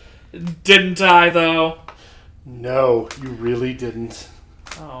everything. Didn't I, though? No, you really didn't.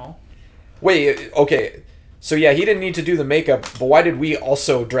 Oh. Wait, okay. So yeah, he didn't need to do the makeup, but why did we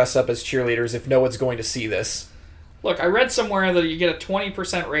also dress up as cheerleaders if no one's going to see this? Look, I read somewhere that you get a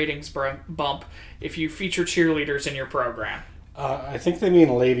 20% ratings bump if you feature cheerleaders in your program. I think they mean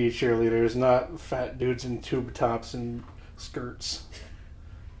lady cheerleaders, not fat dudes in tube tops and skirts.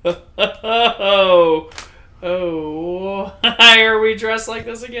 Oh, are we dressed like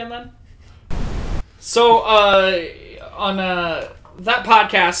this again then? So, on that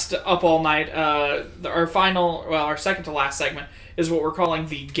podcast, Up All Night, our second to last segment is what we're calling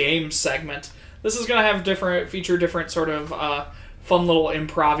the game segment. This is going to have feature different sort of fun little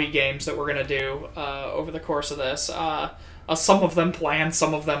improv-y games that we're going to do over the course of this. Some of them planned,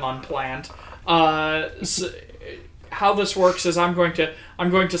 some of them unplanned. So how this works is I'm going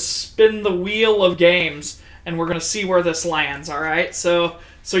to spin the wheel of games, and we're gonna see where this lands. All right. So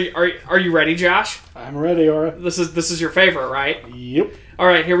are you ready, Josh? I'm ready, Aura. This is your favorite, right? Yep. All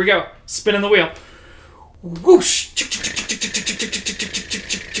right. Here we go. Spinning the wheel. Whoosh.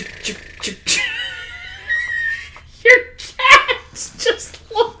 Your cat just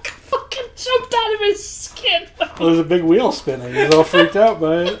fucking jumped out of his skin. Well, there's a big wheel spinning. He's all freaked out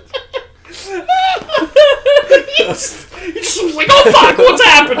by it. He just was like, oh fuck, what's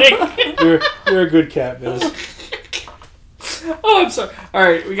happening? You're a good cat, Biz. Oh, I'm sorry. All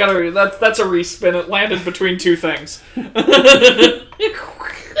right, we gotta. That's a respin. It landed between two things.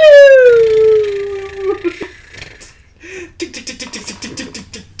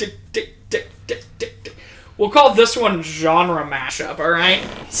 We'll call this one genre mashup. All right.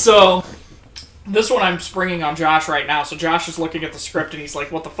 So this one I'm springing on Josh right now. So Josh is looking at the script and he's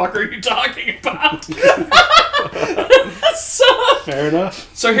like, "What the fuck are you talking about?" Fair enough.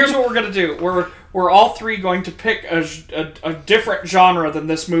 So here's what we're gonna do. We're all three going to pick a different genre than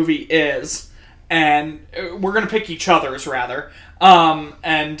this movie is, and we're gonna pick each other's rather,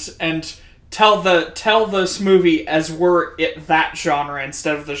 and tell this movie as we're that genre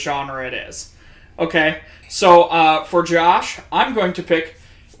instead of the genre it is. Okay. So for Josh, I'm going to pick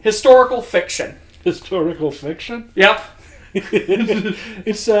historical fiction. Historical fiction? Yep.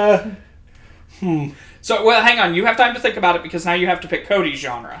 It's So well, hang on. You have time to think about it because now you have to pick Cody's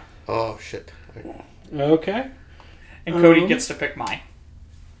genre. Oh shit. Okay. And Cody gets to pick mine.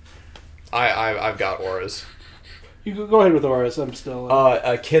 I've got Aura's. You go ahead with Aura's. I'm still...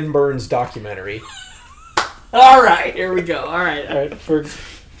 A Ken Burns documentary. All right, here we go. All right. All right,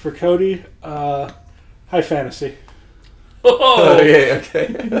 for Cody, high fantasy. Oh,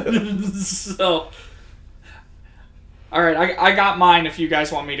 Okay. So, all right, I got mine. If you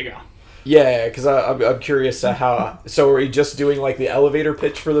guys want me to go. Yeah, because I'm curious how. So are we just doing like the elevator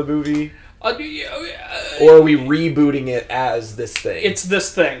pitch for the movie, or are we rebooting it as this thing? It's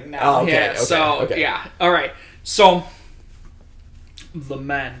this thing now. Oh, okay, Yeah. okay, So okay. yeah. All right. So the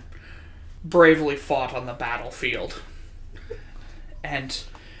men bravely fought on the battlefield, and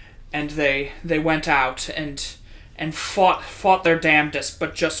they went out and fought their damnedest,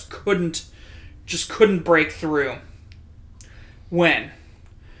 but just couldn't break through. When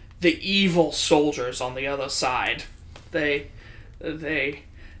the evil soldiers on the other side, they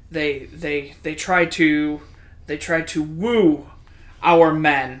tried to woo our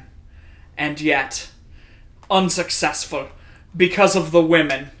men, and yet unsuccessful because of the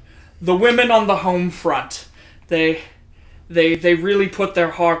women. The women on the home front, they really put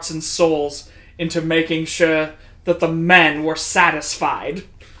their hearts and souls into making sure that the men were satisfied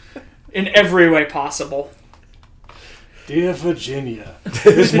in every way possible. Dear Virginia,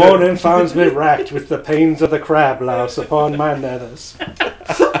 this morning finds me racked with the pains of the crab louse upon my nethers.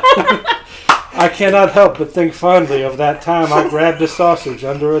 I cannot help but think fondly of that time I grabbed a sausage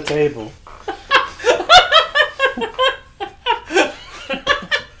under a table.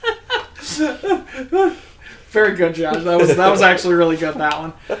 Very good, Josh. That was actually really good, that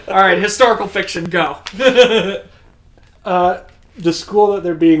one. All right, historical fiction, go. The school that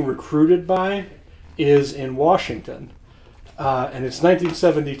they're being recruited by is in Washington, and it's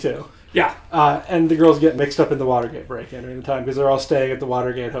 1972. Yeah. And the girls get mixed up in the Watergate break-in during the time because they're all staying at the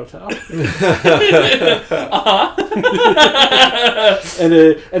Watergate Hotel.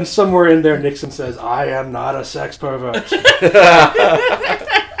 And somewhere in there, Nixon says, "I am not a sex pervert,"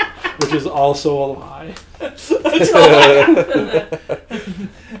 which is also a lie.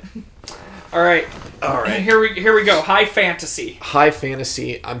 All right. Here we go. High fantasy. High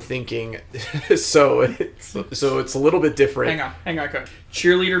fantasy. I'm thinking. So it's a little bit different. Hang on.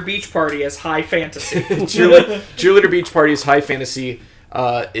 Cheerleader beach party as high fantasy. Cheerleader beach party is high fantasy.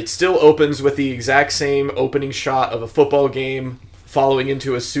 It still opens with the exact same opening shot of a football game following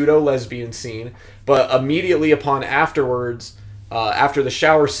into a pseudo lesbian scene, but immediately upon afterwards, after the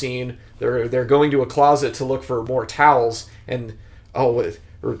shower scene, they're going to a closet to look for more towels, and we're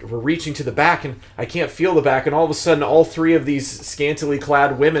reaching to the back, and I can't feel the back, and all of a sudden, all three of these scantily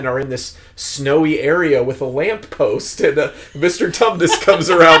clad women are in this snowy area with a lamppost, and Mr. Tumnus comes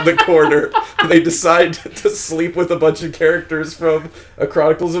around the corner. They decide to sleep with a bunch of characters from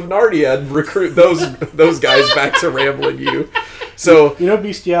Chronicles of Narnia and recruit those guys back to Ramblin' You. So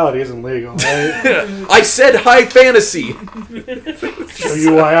bestiality isn't legal, right? I said high fantasy. Show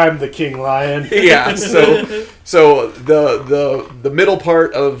you why I'm the king lion. Yeah. So the middle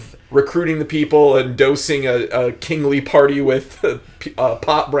part of recruiting the people and dosing a kingly party with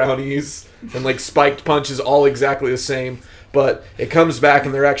pot brownies and like spiked punch is all exactly the same. But it comes back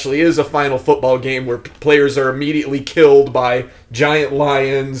and there actually is a final football game where players are immediately killed by giant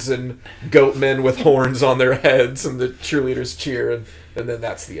lions and goat men with horns on their heads, and the cheerleaders cheer, and then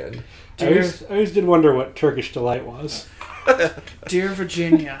that's the end. I always did wonder what Turkish Delight was. Dear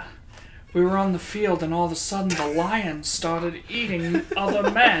Virginia, we were on the field and all of a sudden the lions started eating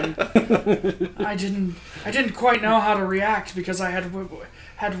other men. I didn't quite know how to react because I had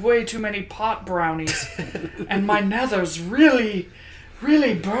way too many pot brownies and my nethers really,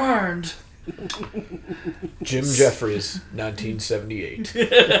 really burned. Jim Jeffries, 1978.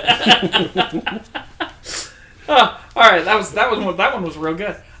 All right, that one was real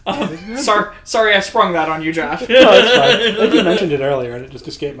good. Sorry, I sprung that on you, Josh. No, it's fine. I think you mentioned it earlier, and it just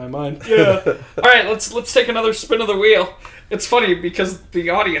escaped my mind. Yeah. All right, let's take another spin of the wheel. It's funny because the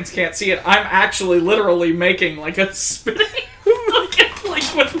audience can't see it. I'm actually literally making like a spinning,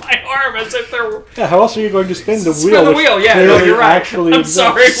 like with my arm as if there were. Yeah, how else are you going to spin the wheel? Spin the wheel. Yeah, no, you're right. Actually I'm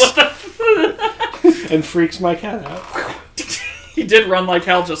sorry. What the? And freaks my cat out. He did run like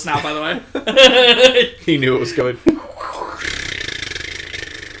hell just now, by the way. He knew it was going.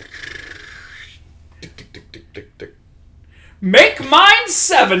 Make mine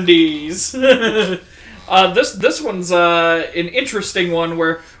 70s. This one's an interesting one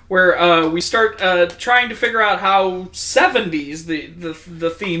where we start trying to figure out how 70s the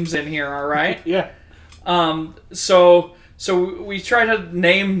themes in here are, right? Yeah. So we try to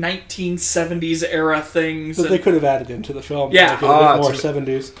name 1970s era things that they could have added into the film. Yeah. To make it a bit more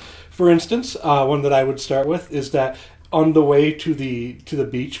 70s. For instance, one that I would start with is that on the way to the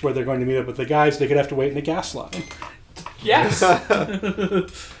beach where they're going to meet up with the guys, they could have to wait in a gas line. Yes.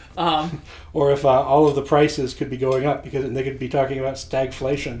 Or if all of the prices could be going up because they could be talking about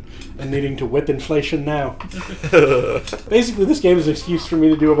stagflation and needing to whip inflation now. Basically, this game is an excuse for me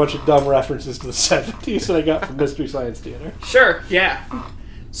to do a bunch of dumb references to the 70s that I got from Mystery Science Theater. Sure, yeah.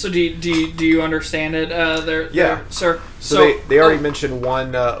 So do you understand it there, sir? So they already mentioned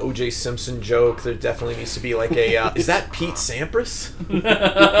one O.J. Simpson joke. There definitely needs to be like a... is that Pete Sampras?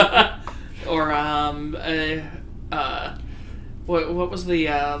 Or what was the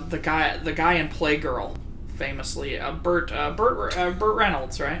guy in Playgirl, famously Burt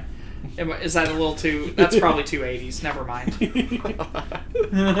Reynolds, right? Is that a little too? That's probably too 80s. Never mind.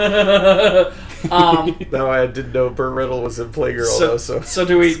 No, I didn't know Burt Reynolds was in Playgirl. So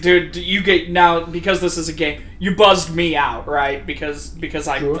do you get now, because this is a game? You buzzed me out, right? Because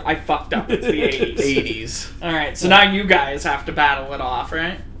I fucked up. It's the 80s. 80s. All right. So now you guys have to battle it off,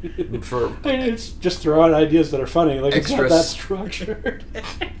 right? It's just throw out ideas that are funny. Like, it's not that structured.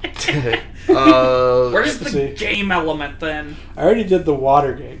 Where's the game element then? I already did the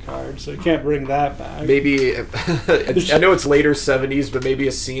Watergate card, so you can't bring that back. Maybe I know it's later 70s, but maybe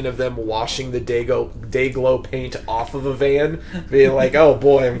a scene of them washing the Dayglow paint off of a van, being like, "Oh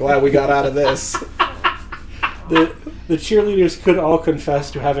boy, I'm glad we got out of this." The cheerleaders could all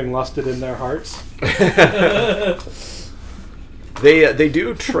confess to having lusted in their hearts. They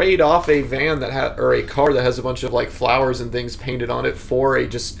do trade off a van or a car that has a bunch of like flowers and things painted on it for a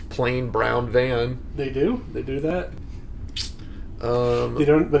just plain brown van. They do that.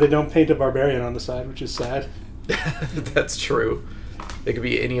 They don't paint a barbarian on the side, which is sad. That's true. They could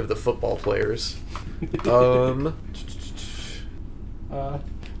be any of the football players.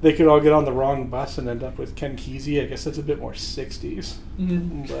 They could all get on the wrong bus and end up with Ken Kesey. I guess that's a bit more 60s.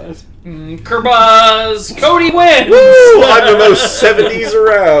 But Kerbuzz! Cody wins! Woo! I'm the most 70s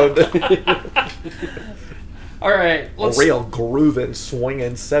around. All right. A real grooving,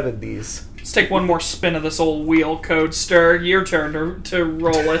 swinging 70s. Let's take one more spin of this old wheel, Codester. Your turn to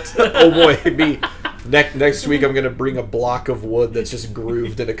roll it. Oh boy, me. Next week I'm going to bring a block of wood that's just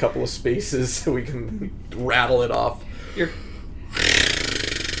grooved in a couple of spaces so we can rattle it off.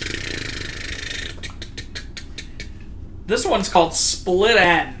 This one's called Split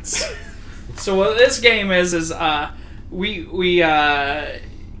Ends. So what this game is we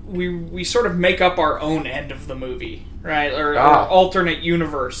sort of make up our own end of the movie, right? Or alternate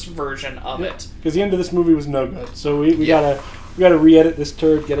universe version of it. Because the end of this movie was no good, so we gotta re-edit this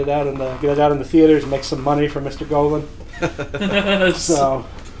turd, get it out in the theaters, make some money for Mr. Golan.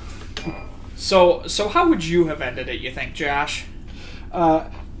 So how would you have ended it, you think, Josh?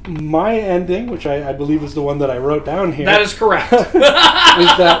 My ending, which I believe is the one that I wrote down here. That is correct. Is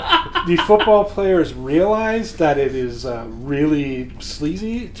that the football players realize that it is really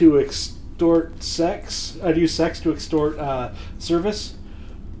sleazy to extort sex, use sex to extort service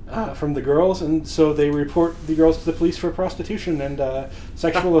from the girls, and so they report the girls to the police for prostitution and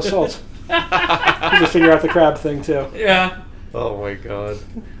sexual assault. To figure out the crab thing, too. Yeah. Oh my god.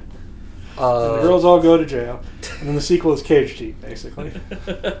 And the girls all go to jail. And then the sequel is Cage Heat, basically.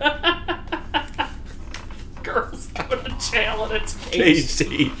 Girls go to jail and it's Cage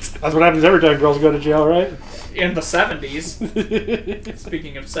Heat. That's what happens every time girls go to jail, right? In the 70s.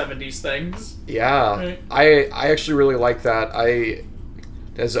 Speaking of 70s things. Yeah. Right. I actually really like that.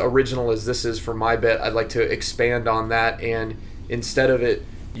 As original as this is for my bit, I'd like to expand on that, and instead of it,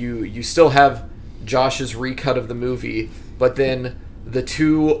 you still have Josh's recut of the movie, but then the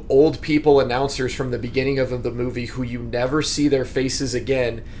two old people announcers from the beginning of the movie who you never see their faces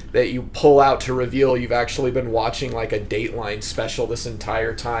again, that you pull out to reveal you've actually been watching like a Dateline special this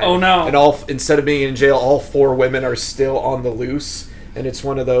entire time. Oh no. And instead of being in jail, all four women are still on the loose, and it's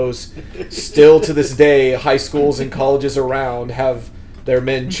one of those, still to this day, high schools and colleges around have their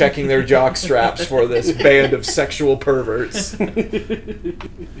men checking their jock straps for this band of sexual perverts.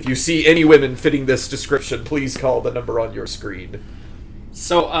 If you see any women fitting this description, please call the number on your screen.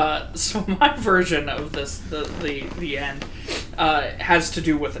 So my version of this, the end, has to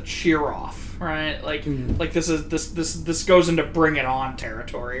do with a cheer off, right? Like, like this goes into Bring It On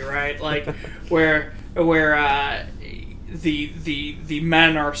territory, right? Like, where the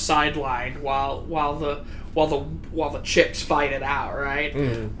men are sidelined while the chicks fight it out, right?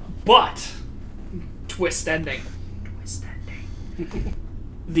 But twist ending.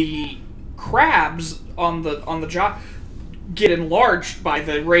 The crabs on the job get enlarged by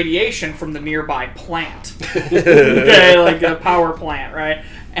the radiation from the nearby plant. Okay, like a power plant, right?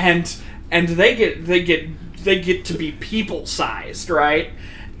 And they get to be people sized, right?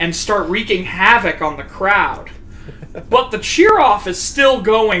 And start wreaking havoc on the crowd. But the cheer off is still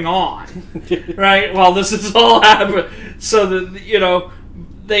going on, right? While this is all happening, so that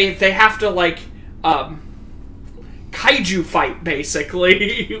they have to like kaiju fight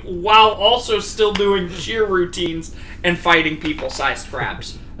basically, while also still doing cheer routines and fighting people-sized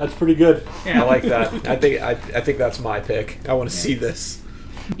crabs. That's pretty good. Yeah. I like that. I think that's my pick. I want to see this.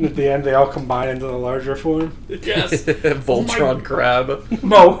 And at the end, they all combine into the larger form. Yes. Voltron crab.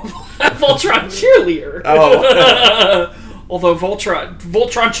 Voltron cheerleader. Oh. Although Voltron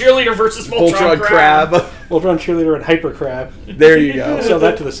cheerleader versus Voltron crab. Voltron cheerleader and hyper crab. There you go. Sell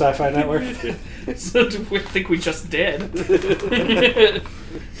that to the Sci-Fi Network. So I think we just did.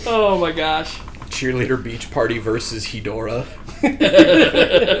 Oh my gosh. Cheerleader Beach Party versus Hedora.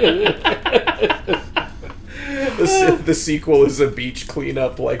 The sequel is a beach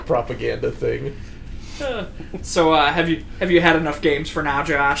cleanup like propaganda thing. So have you had enough games for now,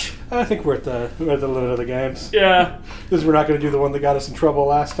 Josh? I think we're at the limit of the games. Yeah. Because we're not going to do the one that got us in trouble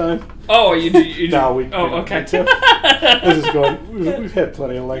last time. Oh, you do. No, we Oh, don't okay. need to. This is going. We've had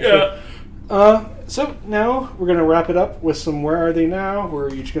plenty of length. Yeah. So now we're going to wrap it up with some Where Are They Now?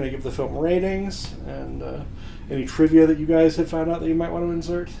 We're each going to give the film ratings and any trivia that you guys had found out that you might want to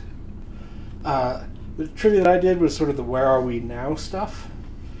insert. The trivia that I did was sort of the Where Are We Now stuff.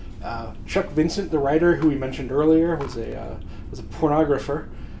 Chuck Vincent, the writer who we mentioned earlier, was a pornographer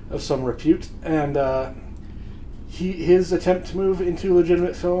of some repute, and his attempt to move into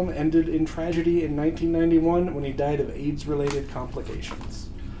legitimate film ended in tragedy in 1991 when he died of AIDS-related complications.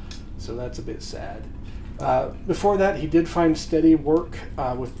 So that's a bit sad. Before that, he did find steady work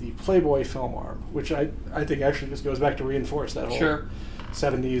with the Playboy film arm, which I think actually just goes back to reinforce that whole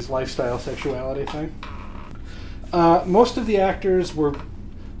 70s lifestyle sexuality thing. Most of the actors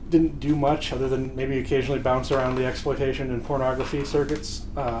didn't do much other than maybe occasionally bounce around the exploitation and pornography circuits.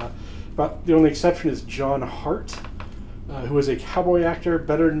 But the only exception is John Hart, who is a cowboy actor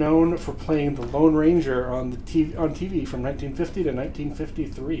better known for playing the Lone Ranger on TV from 1950 to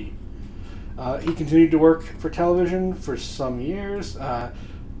 1953. He continued to work for television for some years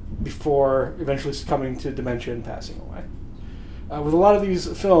before eventually succumbing to dementia and passing away. With a lot of these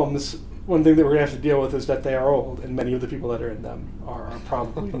films, one thing that we're going to have to deal with is that they are old, and many of the people that are in them are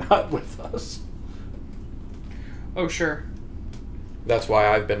probably not with us. Oh, sure. That's why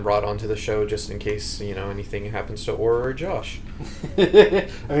I've been brought onto the show, just in case, anything happens to Aura or Josh. I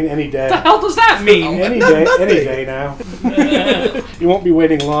mean, any day. What the hell does that mean? Any day now. You won't be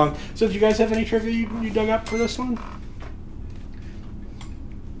waiting long. So did you guys have any trivia you dug up for this one?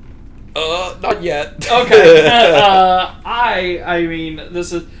 Not yet. Okay. I mean,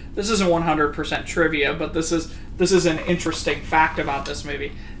 this isn't 100% trivia, but this is an interesting fact about this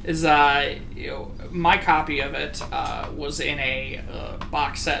movie. Is my copy of it was in a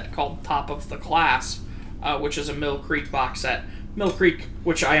box set called Top of the Class, which is a Mill Creek box set. Mill Creek,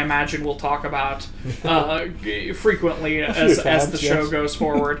 which I imagine we'll talk about frequently as the show goes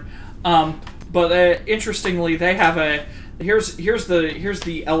forward. But interestingly, they have a here's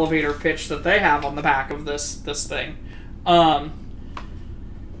the elevator pitch that they have on the back of this thing.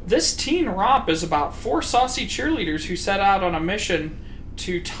 This teen romp is about 4 saucy cheerleaders who set out on a mission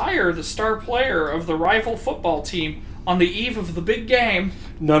to tire the star player of the rival football team on the eve of the big game.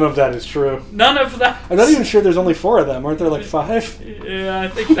 None of that is true. None of that. I'm not even sure there's only 4 of them. Aren't there like 5? Yeah, I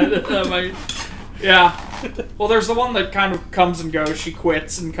think that might... Yeah. Well, there's the one that kind of comes and goes. She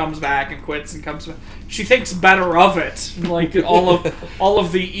quits and comes back and quits and comes back. She thinks better of it. Like, all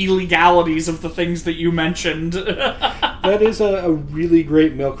of the illegalities of the things that you mentioned. That is a really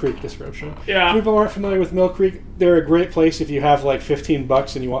great Mill Creek description. Yeah. If people aren't familiar with Mill Creek, they're a great place if you have like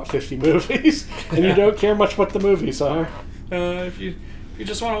 $15 and you want 50 movies. And you don't care much what the movies are. If you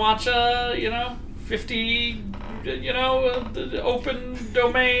just want to watch, 50... open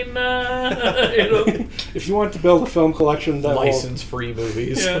domain. If you want to build a film collection that license-free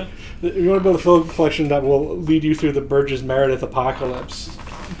movies. Yeah. If you want to build a film collection that will lead you through the Burgess Meredith apocalypse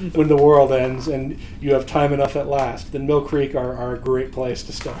when the world ends and you have time enough at last, then Mill Creek are a great place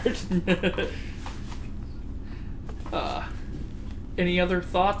to start. Any other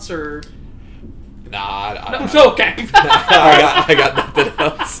thoughts or? Nah, No, okay. I got nothing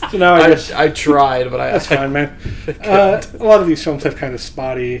else. So now I guess I tried, but that's fine, man. A lot of these films have kind of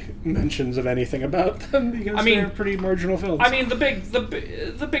spotty mentions of anything about them because they're pretty marginal films. I mean, the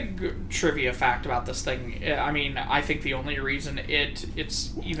big trivia fact about this thing. I mean, I think the only reason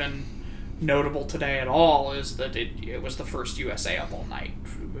it's even notable today at all is that it was the first USA Up All Night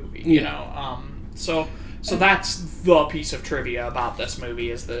movie. You know, So that's the piece of trivia about this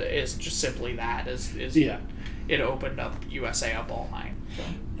movie is just simply that it opened up USA Up All Night. So.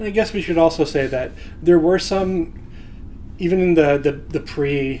 And I guess we should also say that there were some, even in the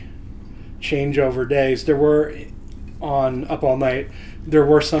pre-changeover days, there were on Up All Night, there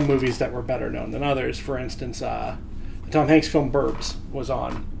were some movies that were better known than others. For instance, the Tom Hanks film Burbs was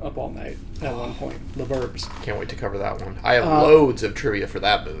on Up All Night at one point. The Burbs. Can't wait to cover that one. I have loads of trivia for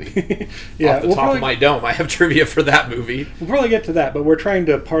that movie. Yeah, Off the top of my dome, I have trivia for that movie. We'll probably get to that, but we're trying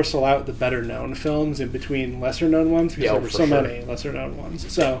to parcel out the better known films in between lesser known ones because there were so many lesser known ones.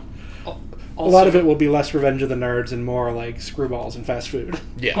 So a lot of it will be less Revenge of the Nerds and more like Screwballs and fast food.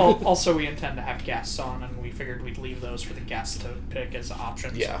 Yeah. Also, we intend to have guests on, and we figured we'd leave those for the guests to pick as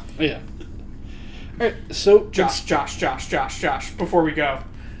options. Yeah. Yeah. All right, so Josh, before we go.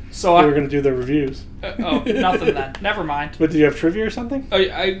 So we're going to do the reviews. Nothing then. Never mind. But did you have trivia or something?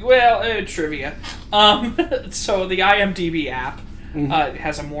 Trivia. So the IMDb app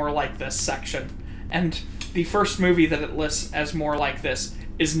has a more like this section, and the first movie that it lists as more like this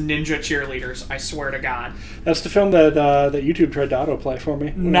is Ninja Cheerleaders. I swear to God. That's the film that YouTube tried to autoplay for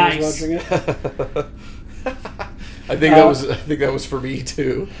me when I was watching it. I think that was for me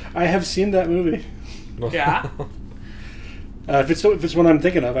too. I have seen that movie. Yeah. If it's one I'm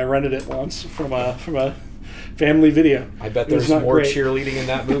thinking of, I rented it once from a family video. I bet there's more cheerleading in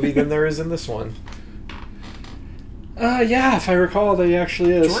that movie than there is in this one. Yeah, if I recall, there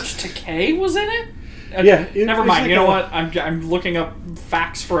actually is. George Takei was in it. Yeah. Never mind. You know what? I'm looking up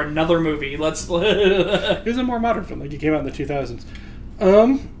facts for another movie. Let's. It was a more modern film, like it came out in the 2000s.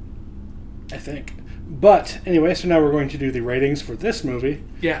 I think. But anyway, so now we're going to do the ratings for this movie.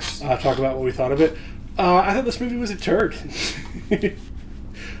 Yes. Talk about what we thought of it. I thought this movie was a turd.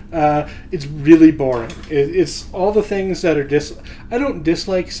 It's really boring. It's all the things that are I don't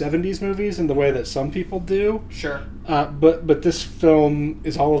dislike 70s movies in the way that some people do. Sure. But this film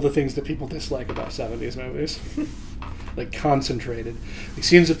is all of the things that people dislike about 70s movies. Like concentrated. Like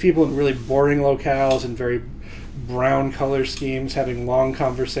scenes of people in really boring locales and very brown color schemes having long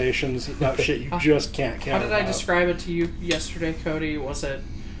conversations about shit you just can't care about. How did I describe it to you yesterday, Cody? Was it...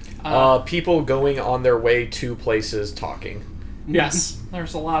 people going on their way to places talking. Yes.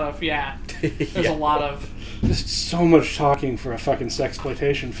 There's a lot of... Yeah. There's a lot of... Just so much talking for a fucking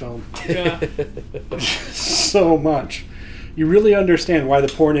sexploitation film. Yeah. So much. You really understand why the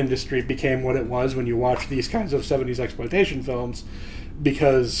porn industry became what it was when you watch these kinds of 70s exploitation films,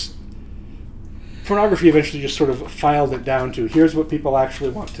 because pornography eventually just sort of filed it down to here's what people actually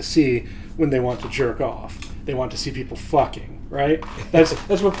want to see when they want to jerk off. They want to see people fucking, right? That's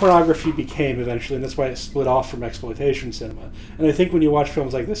what pornography became eventually, and that's why it split off from exploitation cinema. And I think when you watch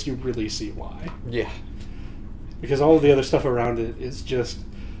films like this, you really see why. Yeah. Because all of the other stuff around it is just...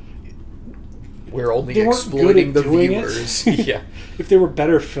 We're only exploiting the viewers. Yeah. If they were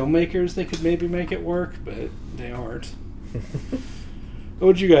better filmmakers, they could maybe make it work, but they aren't. What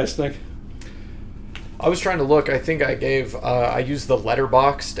would you guys think? I was trying to look. I think I used the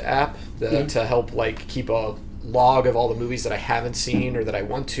Letterboxd app to help like keep a log of all the movies that I haven't seen or that I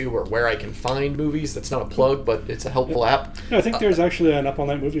want to, or where I can find movies. That's not a plug, but it's a helpful app. No, I think there's actually an Up All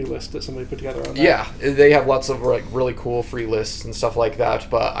Night movie list that somebody put together on that. Yeah, they have lots of like really cool free lists and stuff like that.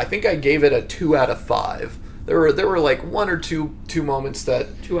 But I think I gave it a 2 out of 5. There were like one or two moments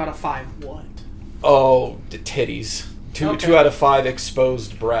that 2 out of 5 what? the titties. Two Okay. out of 5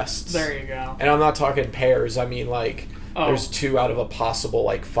 exposed breasts. There you go. And I'm not talking pairs. I mean like there's 2 out of a possible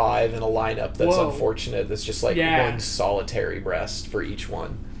like 5 in a lineup that's Whoa. unfortunate. That's just like one solitary breast for each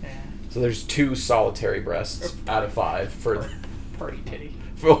one. Yeah. So there's 2 solitary breasts out of 5 for Party titty.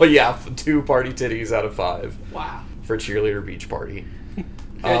 well, yeah, 2 party titties out of 5 Wow. for cheerleader beach party.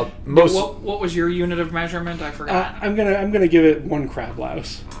 Most. What was your unit of measurement? I forgot. I'm gonna give it 1 crab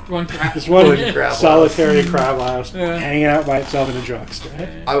louse. One crap. Just one crab solitary crab louse Yeah. hanging out by itself in a drugstore.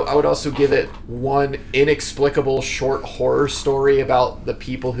 I would also give it 1 inexplicable short horror story about the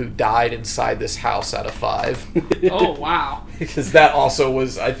people who died inside this house out of 5. Oh wow. Because that also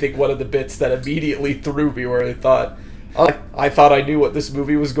was, I think, one of the bits that immediately threw me where I thought, I thought I knew what this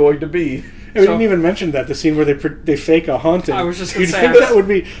movie was going to be. And we didn't even mention that the scene where they fake a haunting. I was just gonna You'd say, think that would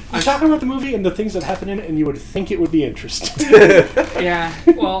be. You're talking about the movie and the things that happen in it, and you would think it would be interesting. Yeah.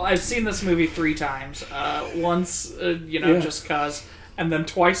 Well, I've seen this movie 3 times. Once, just cause, and then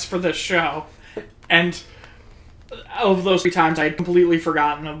twice for this show. And of those 3 times, I had completely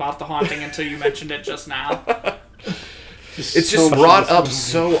forgotten about the haunting until you mentioned it just now. It's so just much brought of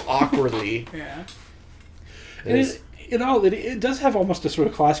this up movie. so awkwardly. Yeah. It does have almost a sort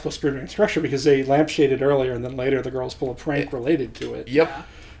of classical screenwriting structure because they lampshaded earlier and then later the girls pull a prank related to it. Yep.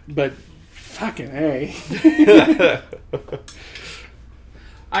 But fucking A.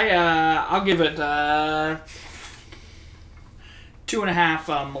 I'll give it 2.5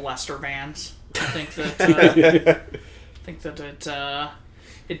 molester vans. I think that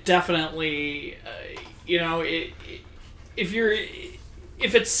it definitely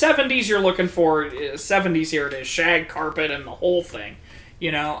if it's 70s you're looking for 70s, here it is, shag carpet and the whole thing,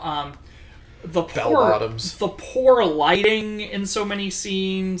 the Bell poor bottoms. the poor lighting in so many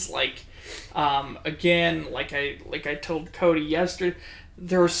scenes, again, like I told Cody yesterday,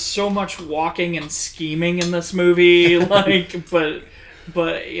 there's so much walking and scheming in this movie, but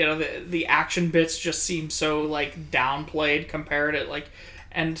the action bits just seem so downplayed compared to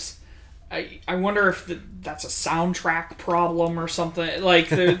and I wonder if that's a soundtrack problem or something.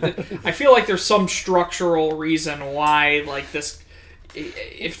 I feel like there's some structural reason why this,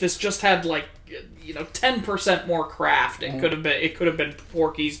 if this just had 10% more craft, it could have been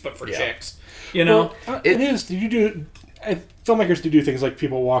Porky's but for chicks. Well, it is. Filmmakers do things like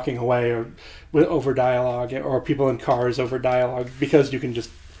people walking away or over dialogue, or people in cars over dialogue, because you can just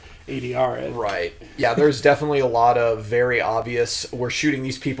ADR it. Right. Yeah, there's definitely a lot of very obvious, we're shooting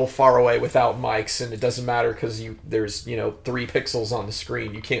these people far away without mics, and it doesn't matter because there's 3 pixels on the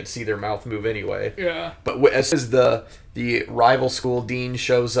screen. You can't see their mouth move anyway. Yeah. But as soon as the rival school dean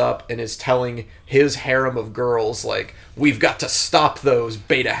shows up and is telling his harem of girls, we've got to stop those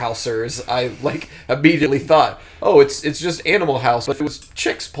beta housers, I immediately thought, oh, it's just Animal House, but it was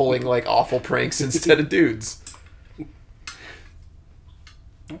chicks pulling awful pranks instead of dudes.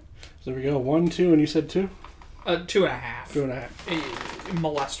 So there we go. 1, 2, and you said 2? 2.5. 2.5.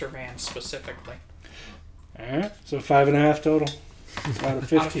 Molester vans specifically. Alright, so 5.5 total. Out of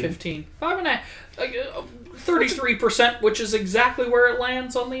 15. Out of 15. 5.5. 33%, which is exactly where it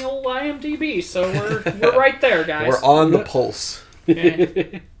lands on the old IMDb. So we're right there, guys. We're on the pulse. Yeah.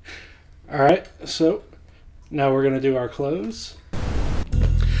 Alright, so now we're going to do our close.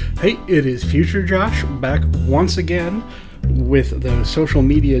 Hey, it is Future Josh back once again with the social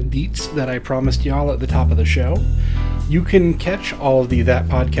media deets that I promised y'all at the top of the show. You can catch all of the That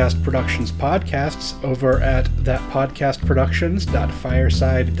Podcast Productions podcasts over at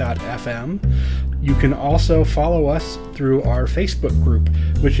thatpodcastproductions.fireside.fm. You can also follow us through our Facebook group,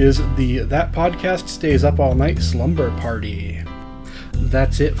 which is the That Podcast Stays Up All Night Slumber Party.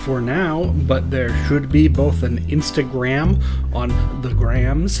 That's it for now, but there should be both an Instagram on the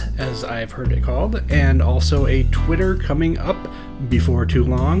Grams, as I've heard it called, and also a Twitter coming up before too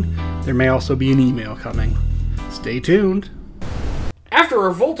long. There may also be an email coming. Stay tuned. After a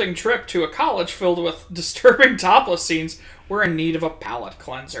revolting trip to a college filled with disturbing topless scenes, we're in need of a palate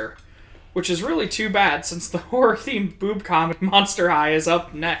cleanser. Which is really too bad, since the horror-themed boob comic Monster High is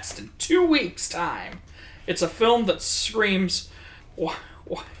up next in 2 weeks' time. It's a film that screams,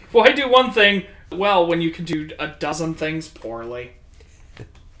 why do one thing well when you can do a dozen things poorly?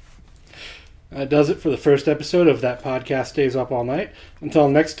 That does it for the first episode of That Podcast Stays Up All Night. Until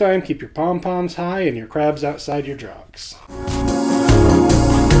next time, keep your pom-poms high and your crabs outside your drugs.